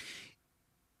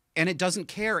 And it doesn't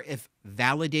care if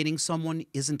validating someone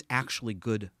isn't actually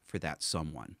good for that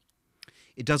someone.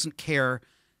 It doesn't care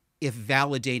if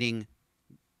validating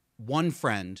one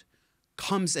friend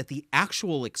comes at the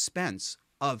actual expense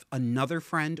of another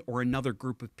friend or another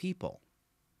group of people,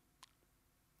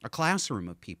 a classroom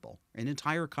of people, an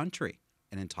entire country,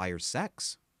 an entire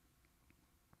sex.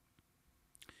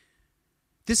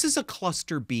 This is a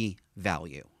cluster B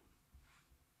value.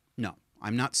 No,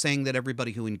 I'm not saying that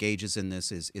everybody who engages in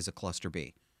this is a cluster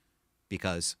B,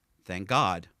 because thank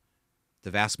God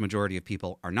the vast majority of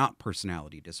people are not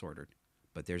personality disordered,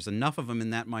 but there's enough of them in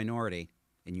that minority,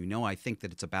 and you know I think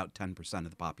that it's about 10%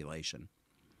 of the population.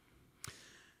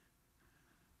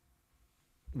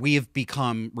 We have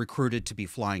become recruited to be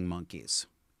flying monkeys,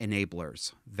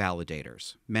 enablers,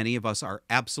 validators. Many of us are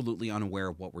absolutely unaware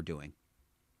of what we're doing.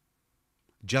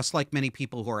 Just like many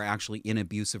people who are actually in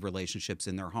abusive relationships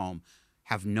in their home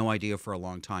have no idea for a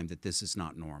long time that this is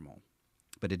not normal.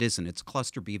 But it isn't. It's a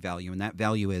cluster B value, and that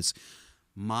value is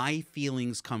my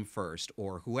feelings come first,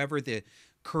 or whoever the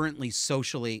currently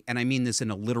socially, and I mean this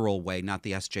in a literal way, not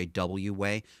the SJW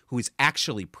way, who is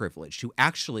actually privileged, who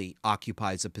actually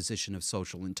occupies a position of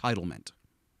social entitlement.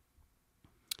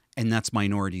 And that's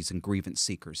minorities and grievance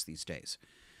seekers these days.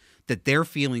 That their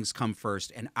feelings come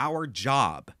first, and our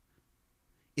job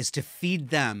is to feed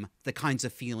them the kinds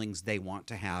of feelings they want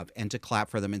to have and to clap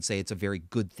for them and say it's a very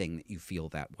good thing that you feel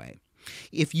that way.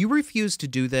 If you refuse to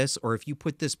do this, or if you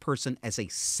put this person as a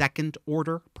second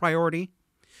order priority,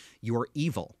 you are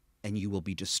evil and you will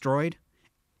be destroyed.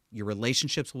 Your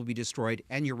relationships will be destroyed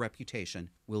and your reputation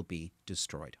will be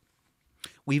destroyed.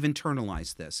 We've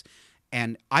internalized this.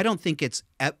 And I don't think it's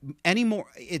any more,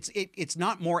 it's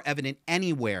not more evident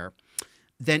anywhere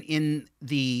than in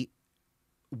the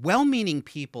well-meaning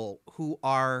people who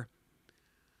are,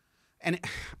 and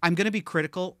I'm going to be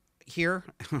critical here,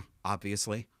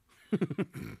 obviously.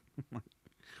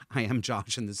 I am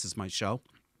Josh and this is my show.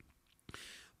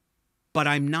 But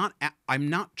I'm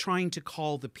not trying to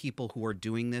call the people who are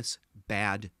doing this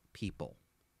bad people.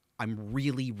 I'm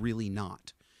really, really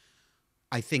not.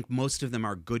 I think most of them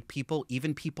are good people,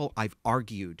 even people I've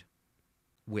argued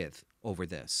with over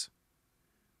this.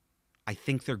 I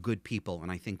think they're good people,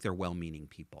 and I think they're well-meaning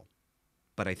people.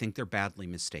 But I think they're badly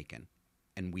mistaken,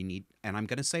 and I'm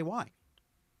going to say why.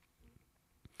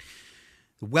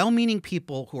 Well-meaning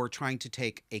people who are trying to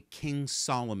take a King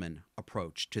Solomon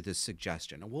approach to this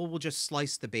suggestion. Well, we'll just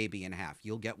slice the baby in half.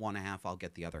 You'll get one half, I'll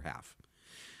get the other half.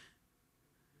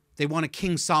 They want a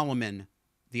King Solomon,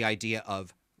 the idea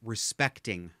of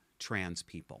respecting trans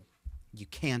people. You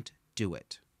can't do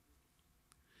it.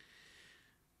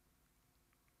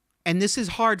 And this is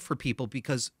hard for people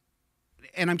because,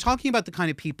 and I'm talking about the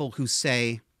kind of people who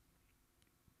say,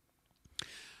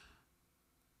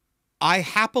 I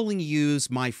happily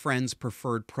use my friend's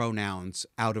preferred pronouns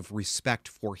out of respect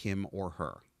for him or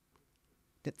her.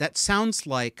 That sounds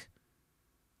like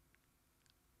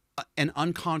an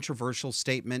uncontroversial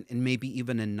statement and maybe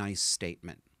even a nice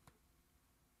statement.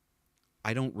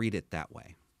 I don't read it that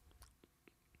way.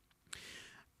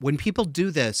 When people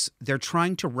do this, they're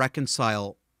trying to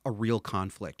reconcile a real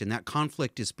conflict, and that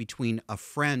conflict is between a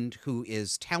friend who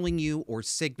is telling you or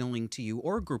signaling to you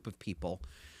or a group of people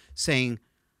saying,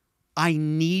 I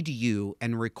need you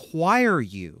and require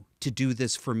you to do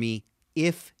this for me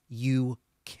if you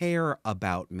care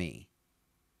about me.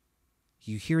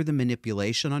 You hear the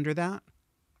manipulation under that?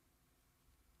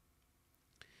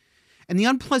 And the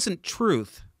unpleasant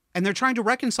truth, and they're trying to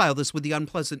reconcile this with the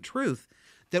unpleasant truth,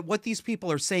 that what these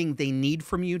people are saying they need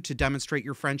from you to demonstrate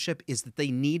your friendship is that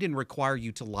they need and require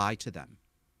you to lie to them.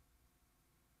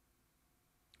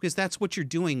 Because that's what you're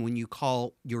doing when you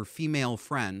call your female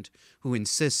friend who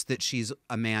insists that she's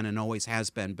a man and always has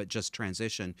been but just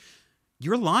transitioned.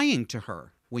 You're lying to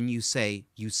her when you say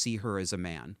you see her as a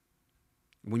man.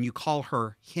 When you call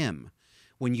her him.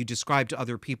 When you describe to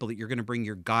other people that you're going to bring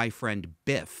your guy friend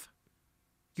Biff.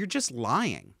 You're just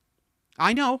lying.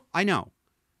 I know.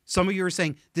 Some of you are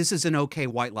saying, this is an okay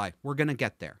white lie. We're going to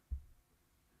get there.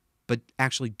 But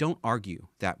actually, don't argue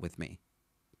that with me.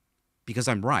 Because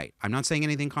I'm right. I'm not saying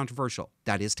anything controversial.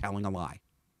 That is telling a lie.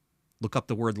 Look up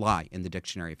the word lie in the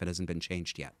dictionary if it hasn't been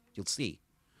changed yet. You'll see.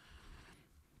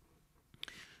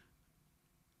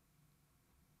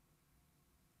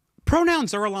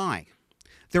 Pronouns are a lie.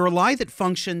 They're a lie that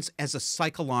functions as a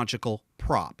psychological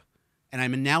prop. And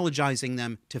I'm analogizing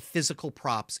them to physical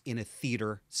props in a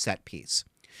theater set piece.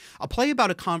 A play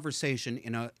about a conversation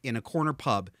in a corner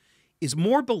pub is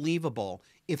more believable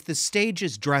if the stage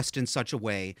is dressed in such a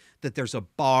way that there's a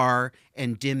bar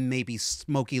and dim, maybe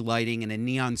smoky lighting and a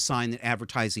neon sign that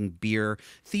advertising beer.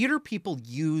 Theater people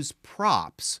use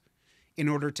props in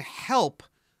order to help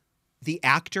the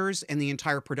actors and the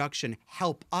entire production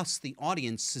help us, the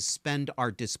audience, suspend our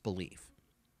disbelief.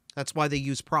 That's why they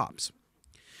use props.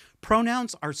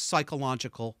 Pronouns are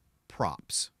psychological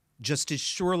props, just as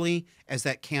surely as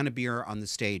that can of beer on the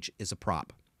stage is a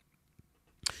prop.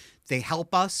 They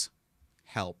help us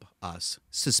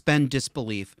suspend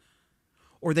disbelief,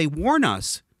 or they warn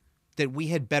us that we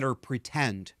had better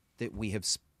pretend that we have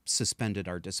suspended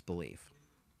our disbelief.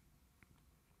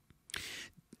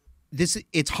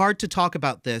 It's hard to talk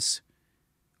about this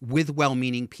with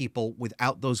well-meaning people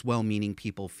without those well-meaning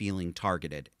people feeling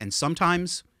targeted. And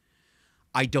sometimes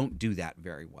I don't do that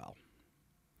very well.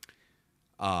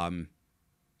 So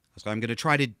I'm going to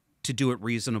try to do it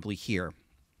reasonably here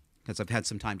because I've had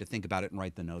some time to think about it and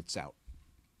write the notes out.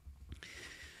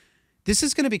 This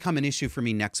is going to become an issue for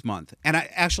me next month. And I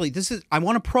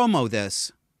want to promo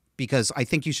this because I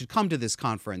think you should come to this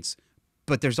conference,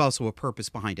 but there's also a purpose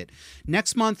behind it.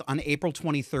 Next month on April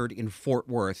 23rd in Fort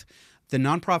Worth, the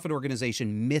nonprofit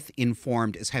organization Myth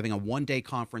Informed is having a one-day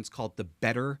conference called the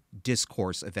Better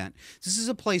Discourse event. This is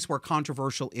a place where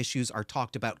controversial issues are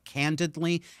talked about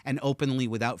candidly and openly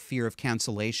without fear of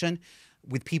cancellation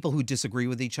with people who disagree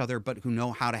with each other but who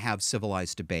know how to have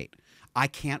civilized debate. I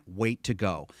can't wait to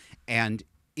go. And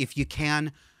if you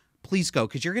can, please go,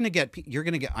 because you're going to get,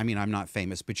 I mean, I'm not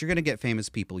famous, but you're going to get famous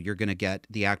people. You're going to get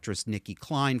the actress Nikki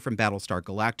Klein from Battlestar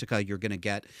Galactica. You're going to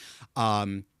get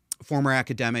former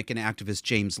academic and activist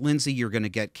James Lindsay. You're going to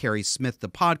get Carrie Smith, the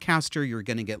podcaster. You're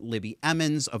going to get Libby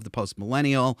Emmons of the Post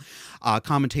Millennial,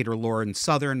 commentator Lauren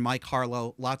Southern, Mike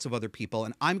Harlow, lots of other people.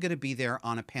 And I'm going to be there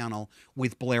on a panel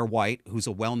with Blair White, who's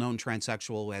a well-known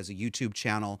transsexual who has a YouTube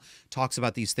channel, talks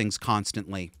about these things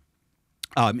constantly.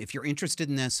 If you're interested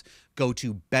in this, go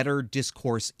to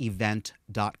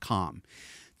betterdiscourseevent.com.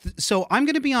 So I'm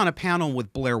going to be on a panel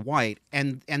with Blair White,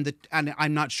 and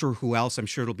I'm not sure who else. I'm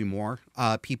sure it'll be more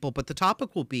people, but the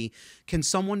topic will be, can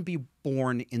someone be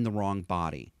born in the wrong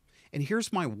body? And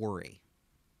here's my worry.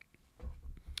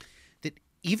 That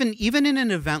even in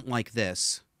an event like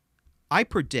this, I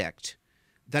predict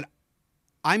that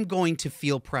I'm going to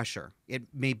feel pressure. It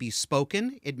may be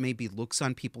spoken, it may be looks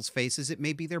on people's faces, it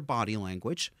may be their body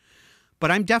language, but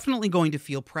I'm definitely going to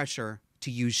feel pressure to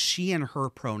use she and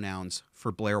her pronouns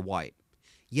for Blair White.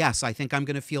 Yes, I think I'm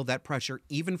going to feel that pressure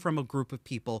even from a group of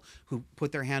people who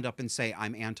put their hand up and say,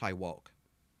 I'm anti-woke.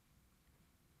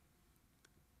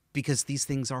 Because these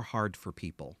things are hard for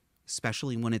people,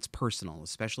 especially when it's personal,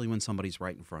 especially when somebody's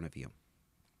right in front of you.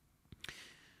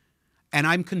 And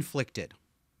I'm conflicted.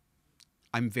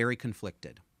 I'm very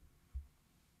conflicted.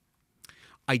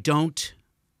 I don't,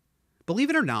 believe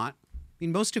it or not, I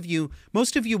mean, most of you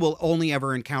will only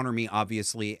ever encounter me,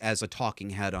 obviously, as a talking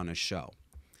head on a show.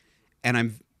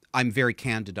 And I'm very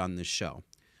candid on this show.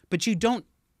 But you don't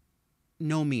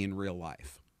know me in real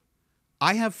life.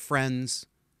 I have friends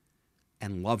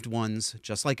and loved ones,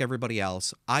 just like everybody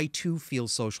else. I, too, feel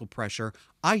social pressure.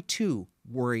 I, too,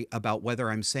 worry about whether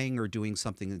I'm saying or doing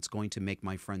something that's going to make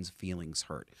my friends' feelings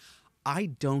hurt. I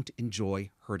don't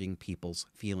enjoy hurting people's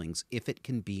feelings if it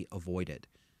can be avoided.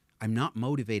 I'm not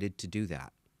motivated to do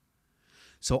that.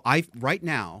 So right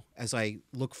now, as I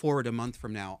look forward a month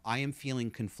from now, I am feeling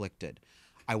conflicted.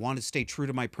 I want to stay true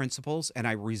to my principles, and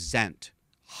I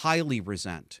highly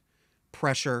resent,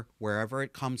 pressure, wherever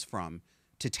it comes from,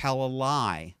 to tell a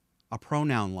lie, a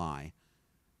pronoun lie,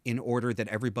 in order that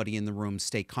everybody in the room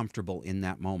stay comfortable in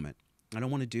that moment. I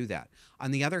don't want to do that. On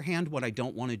the other hand, what I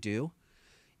don't want to do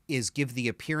is give the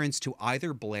appearance to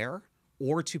either Blair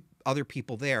or to other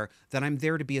people there that I'm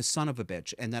there to be a son of a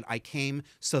bitch and that I came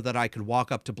so that I could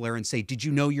walk up to Blair and say, did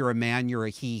you know you're a man? You're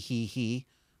a he.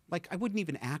 Like, I wouldn't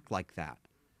even act like that.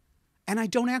 And I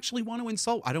don't actually want to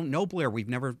insult. I don't know Blair.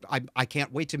 I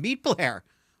can't wait to meet Blair.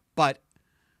 But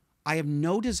I have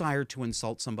no desire to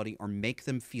insult somebody or make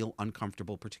them feel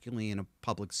uncomfortable, particularly in a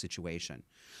public situation.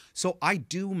 So I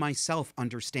do myself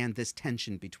understand this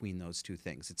tension between those two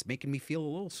things. It's making me feel a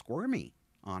little squirmy.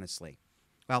 honestly.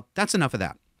 Well, that's enough of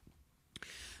that.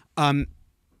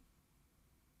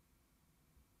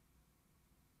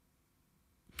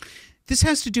 This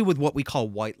has to do with what we call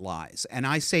white lies. And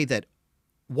I say that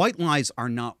white lies are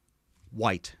not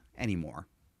white anymore.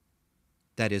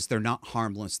 That is, they're not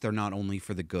harmless. They're not only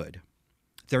for the good.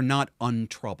 They're not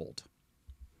untroubled.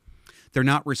 They're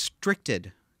not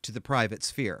restricted to the private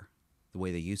sphere the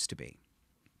way they used to be.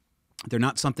 They're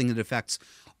not something that affects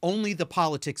only the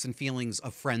politics and feelings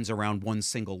of friends around one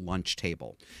single lunch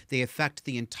table. They affect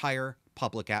the entire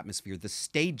public atmosphere, the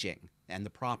staging and the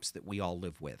props that we all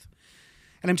live with.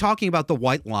 And I'm talking about the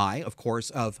white lie, of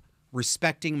course, of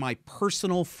respecting my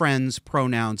personal friend's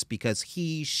pronouns because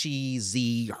he, she,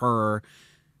 ze, her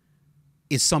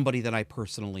is somebody that I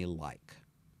personally like.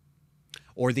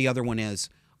 Or the other one is,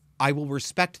 I will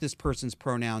respect this person's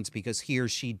pronouns because he or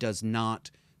she does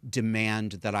not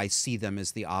demand that I see them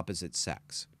as the opposite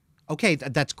sex. Okay,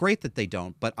 that's great that they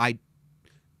don't, but I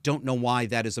don't know why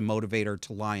that is a motivator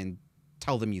to lie and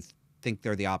tell them you think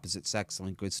they're the opposite sex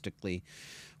linguistically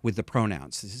with the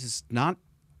pronouns. This is not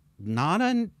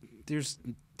there's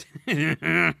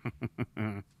anyway,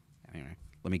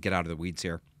 let me get out of the weeds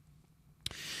here.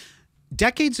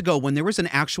 Decades ago, when there was an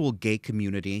actual gay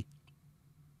community,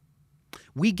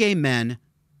 we gay men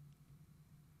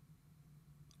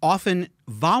often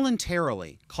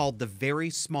voluntarily called the very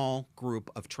small group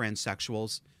of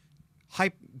transsexuals,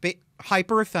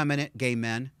 hyper effeminate gay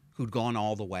men who'd gone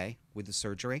all the way with the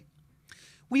surgery.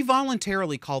 We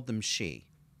voluntarily called them she.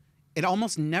 It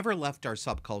almost never left our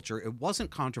subculture. It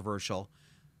wasn't controversial.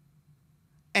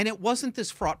 And it wasn't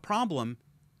this fraught problem.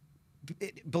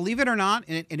 Believe it or not,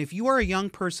 and if you are a young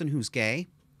person who's gay,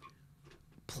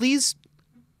 please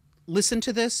listen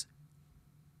to this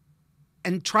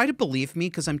and try to believe me,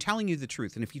 because I'm telling you the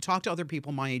truth. And if you talk to other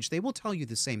people my age, they will tell you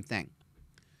the same thing.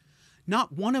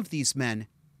 Not one of these men,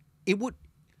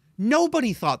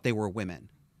 nobody thought they were women.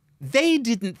 They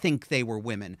didn't think they were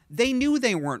women. They knew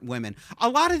they weren't women. A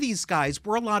lot of these guys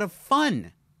were a lot of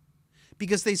fun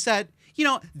because they said, you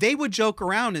know, they would joke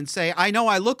around and say, I know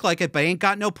I look like it, but I ain't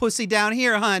got no pussy down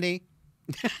here, honey.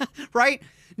 Right?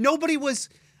 Nobody was,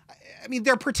 I mean,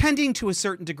 they're pretending to a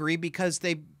certain degree because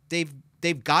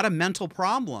they've got a mental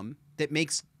problem that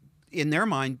makes, in their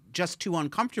mind, just too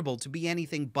uncomfortable to be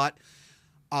anything but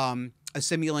a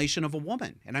simulation of a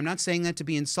woman. And I'm not saying that to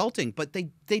be insulting, but they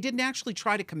didn't actually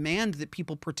try to command that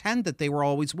people pretend that they were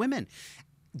always women.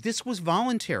 This was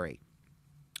voluntary.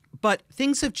 But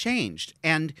things have changed.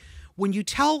 And when you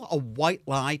tell a white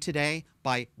lie today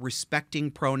by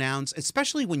respecting pronouns,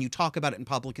 especially when you talk about it in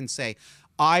public and say,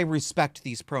 I respect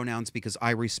these pronouns because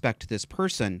I respect this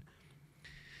person,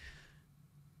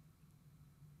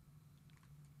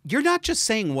 you're not just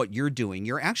saying what you're doing.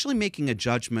 You're actually making a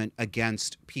judgment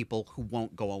against people who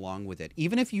won't go along with it,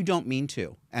 even if you don't mean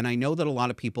to. And I know that a lot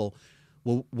of people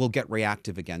will get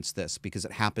reactive against this because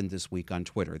it happened this week on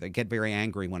Twitter. They get very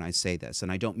angry when I say this,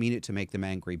 and I don't mean it to make them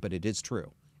angry, but it is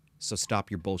true. So stop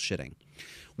your bullshitting.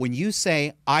 When you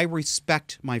say, I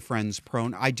respect my friend's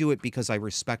pronoun, I do it because I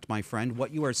respect my friend,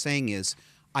 what you are saying is,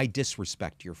 I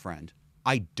disrespect your friend.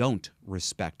 I don't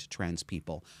respect trans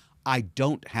people. I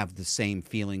don't have the same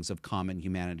feelings of common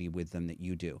humanity with them that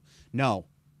you do. No,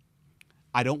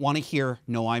 I don't want to hear,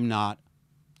 no, I'm not.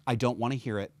 I don't want to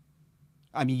hear it.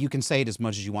 I mean, you can say it as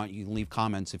much as you want. You can leave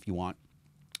comments if you want,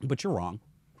 but you're wrong.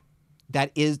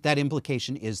 That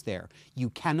implication is there. You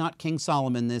cannot King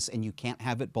Solomon this, and you can't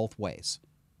have it both ways.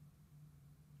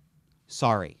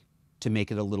 Sorry to make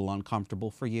it a little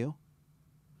uncomfortable for you,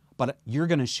 but you're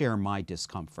going to share my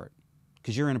discomfort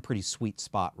because you're in a pretty sweet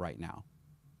spot right now.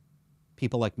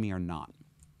 People like me are not.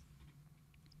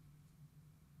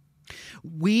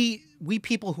 We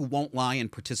people who won't lie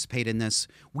and participate in this,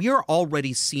 we are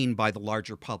already seen by the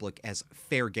larger public as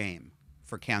fair game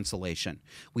for cancellation.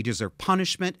 We deserve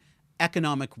punishment,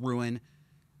 economic ruin,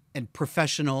 and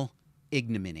professional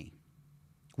ignominy.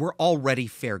 We're already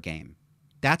fair game.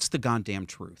 That's the goddamn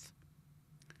truth.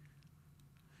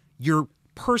 Your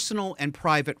personal and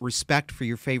private respect for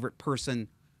your favorite person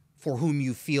for whom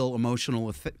you feel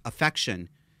emotional affection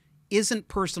isn't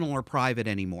personal or private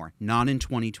anymore, not in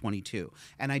 2022.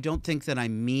 And I don't think that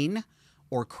I'm mean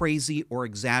or crazy or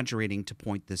exaggerating to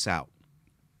point this out.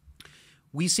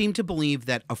 We seem to believe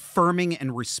that affirming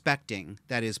and respecting,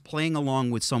 that is, playing along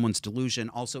with someone's delusion,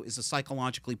 also is a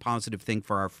psychologically positive thing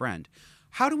for our friend.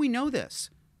 How do we know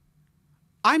this?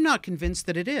 I'm not convinced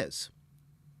that it is.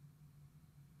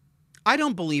 I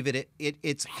don't believe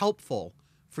it's helpful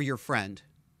for your friend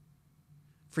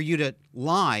for you to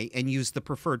lie and use the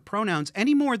preferred pronouns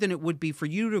any more than it would be for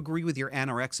you to agree with your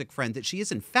anorexic friend that she is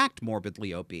in fact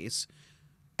morbidly obese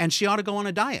and she ought to go on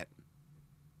a diet.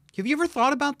 Have you ever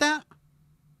thought about that?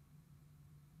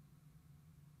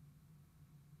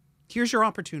 Here's your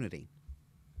opportunity.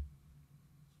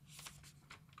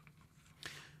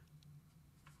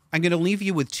 I'm going to leave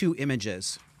you with two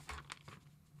images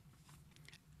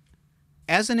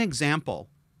as an example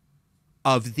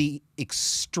of the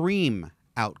extreme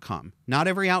outcome. Not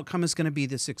every outcome is going to be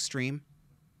this extreme,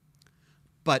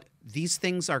 but these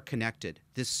things are connected.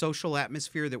 This social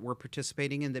atmosphere that we're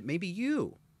participating in that maybe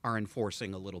you are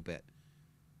enforcing a little bit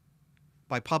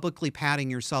by publicly patting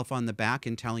yourself on the back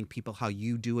and telling people how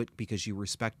you do it because you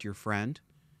respect your friend.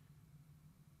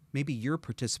 Maybe you're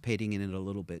participating in it a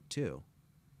little bit too.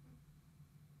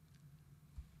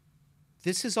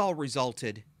 This has all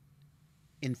resulted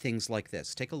in things like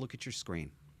this. Take a look at your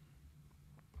screen.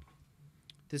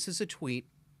 This is a tweet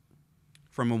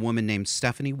from a woman named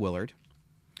Stephanie Willard.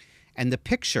 And the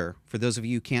picture, for those of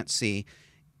you who can't see,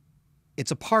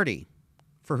 it's a party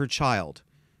for her child.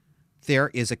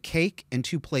 There is a cake and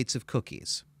 2 plates of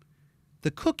cookies. The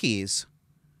cookies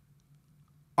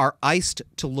are iced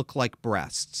to look like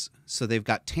breasts. So they've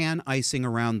got tan icing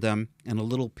around them and a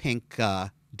little pink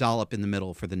dollop in the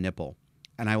middle for the nipple.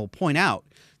 And I will point out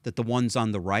that the ones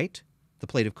on the right, the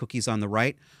plate of cookies on the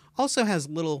right, also has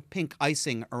little pink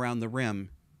icing around the rim.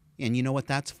 And you know what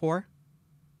that's for?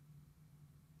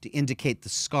 To indicate the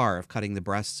scar of cutting the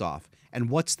breasts off. And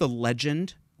what's the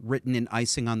legend written in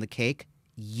icing on the cake?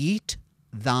 Yeet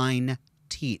thine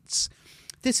teats.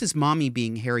 This is mommy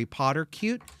being Harry Potter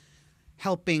cute,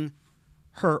 helping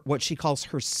her, what she calls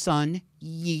her son,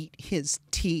 yeet his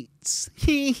teats.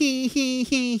 He,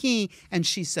 he. And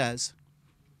she says,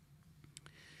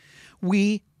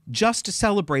 we just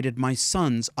celebrated my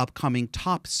son's upcoming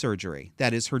top surgery.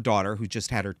 That is her daughter who just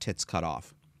had her tits cut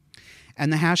off.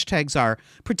 And the hashtags are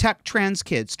protect trans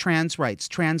kids, trans rights,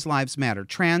 trans lives matter,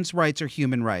 trans rights are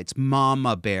human rights,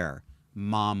 mama bear,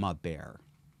 mama bear.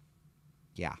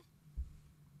 Yeah.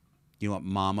 You know what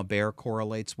mama bear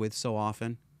correlates with so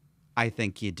often? I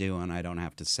think you do, and I don't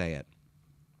have to say it.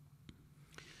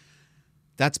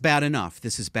 That's bad enough.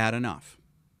 This is bad enough.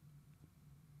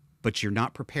 But you're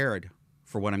not prepared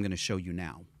for what I'm going to show you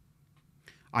now.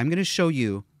 I'm going to show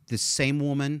you this same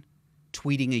woman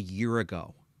tweeting a year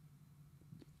ago,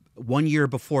 1 year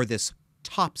before this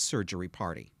top surgery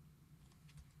party.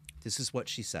 This is what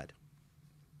she said.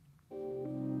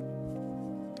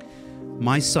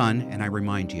 My son, and I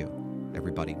remind you,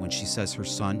 everybody, when she says her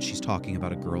son, she's talking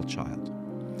about a girl child.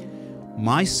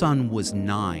 My son was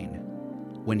 9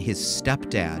 when his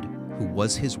stepdad, who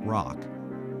was his rock,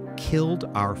 killed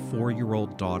our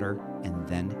 4-year-old daughter and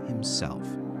then himself.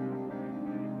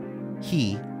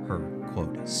 He, her,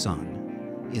 quote,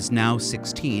 son, is now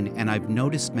 16, and I've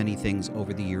noticed many things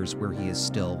over the years where he is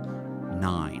still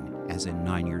 9, as in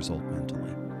 9 years old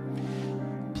mentally.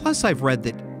 Plus, I've read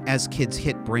that as kids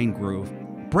hit brain growth,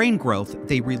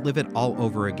 they relive it all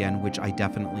over again, which I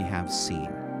definitely have seen.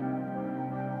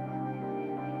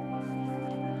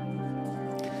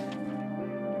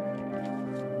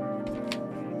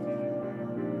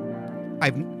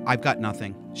 I've got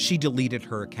nothing. She deleted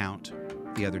her account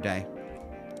the other day.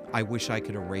 I wish I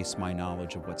could erase my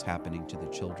knowledge of what's happening to the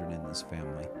children in this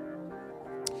family.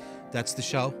 That's the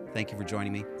show. Thank you for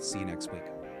joining me. See you next week.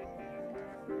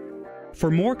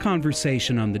 For more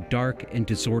conversation on the dark and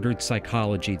disordered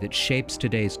psychology that shapes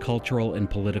today's cultural and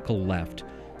political left,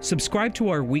 subscribe to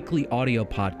our weekly audio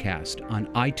podcast on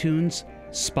iTunes,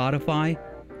 Spotify,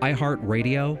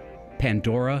 iHeartRadio,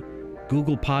 Pandora,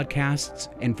 Google Podcasts,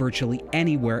 and virtually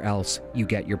anywhere else you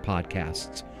get your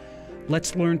podcasts.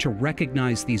 Let's learn to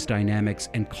recognize these dynamics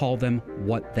and call them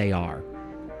what they are.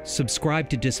 Subscribe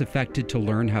to Disaffected to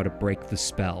learn how to break the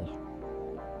spell.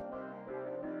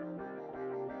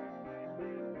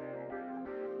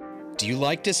 Do you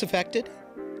like Disaffected?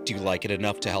 Do you like it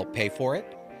enough to help pay for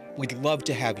it? We'd love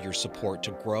to have your support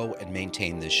to grow and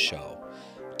maintain this show.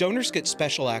 Donors get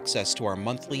special access to our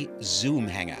monthly Zoom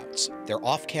Hangouts. They're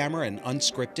off-camera and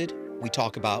unscripted. We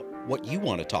talk about what you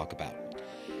want to talk about.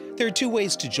 There are 2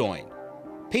 ways to join.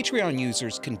 Patreon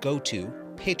users can go to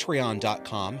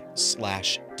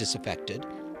patreon.com/disaffected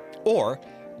or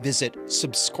visit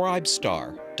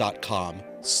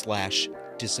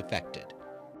subscribestar.com/disaffected.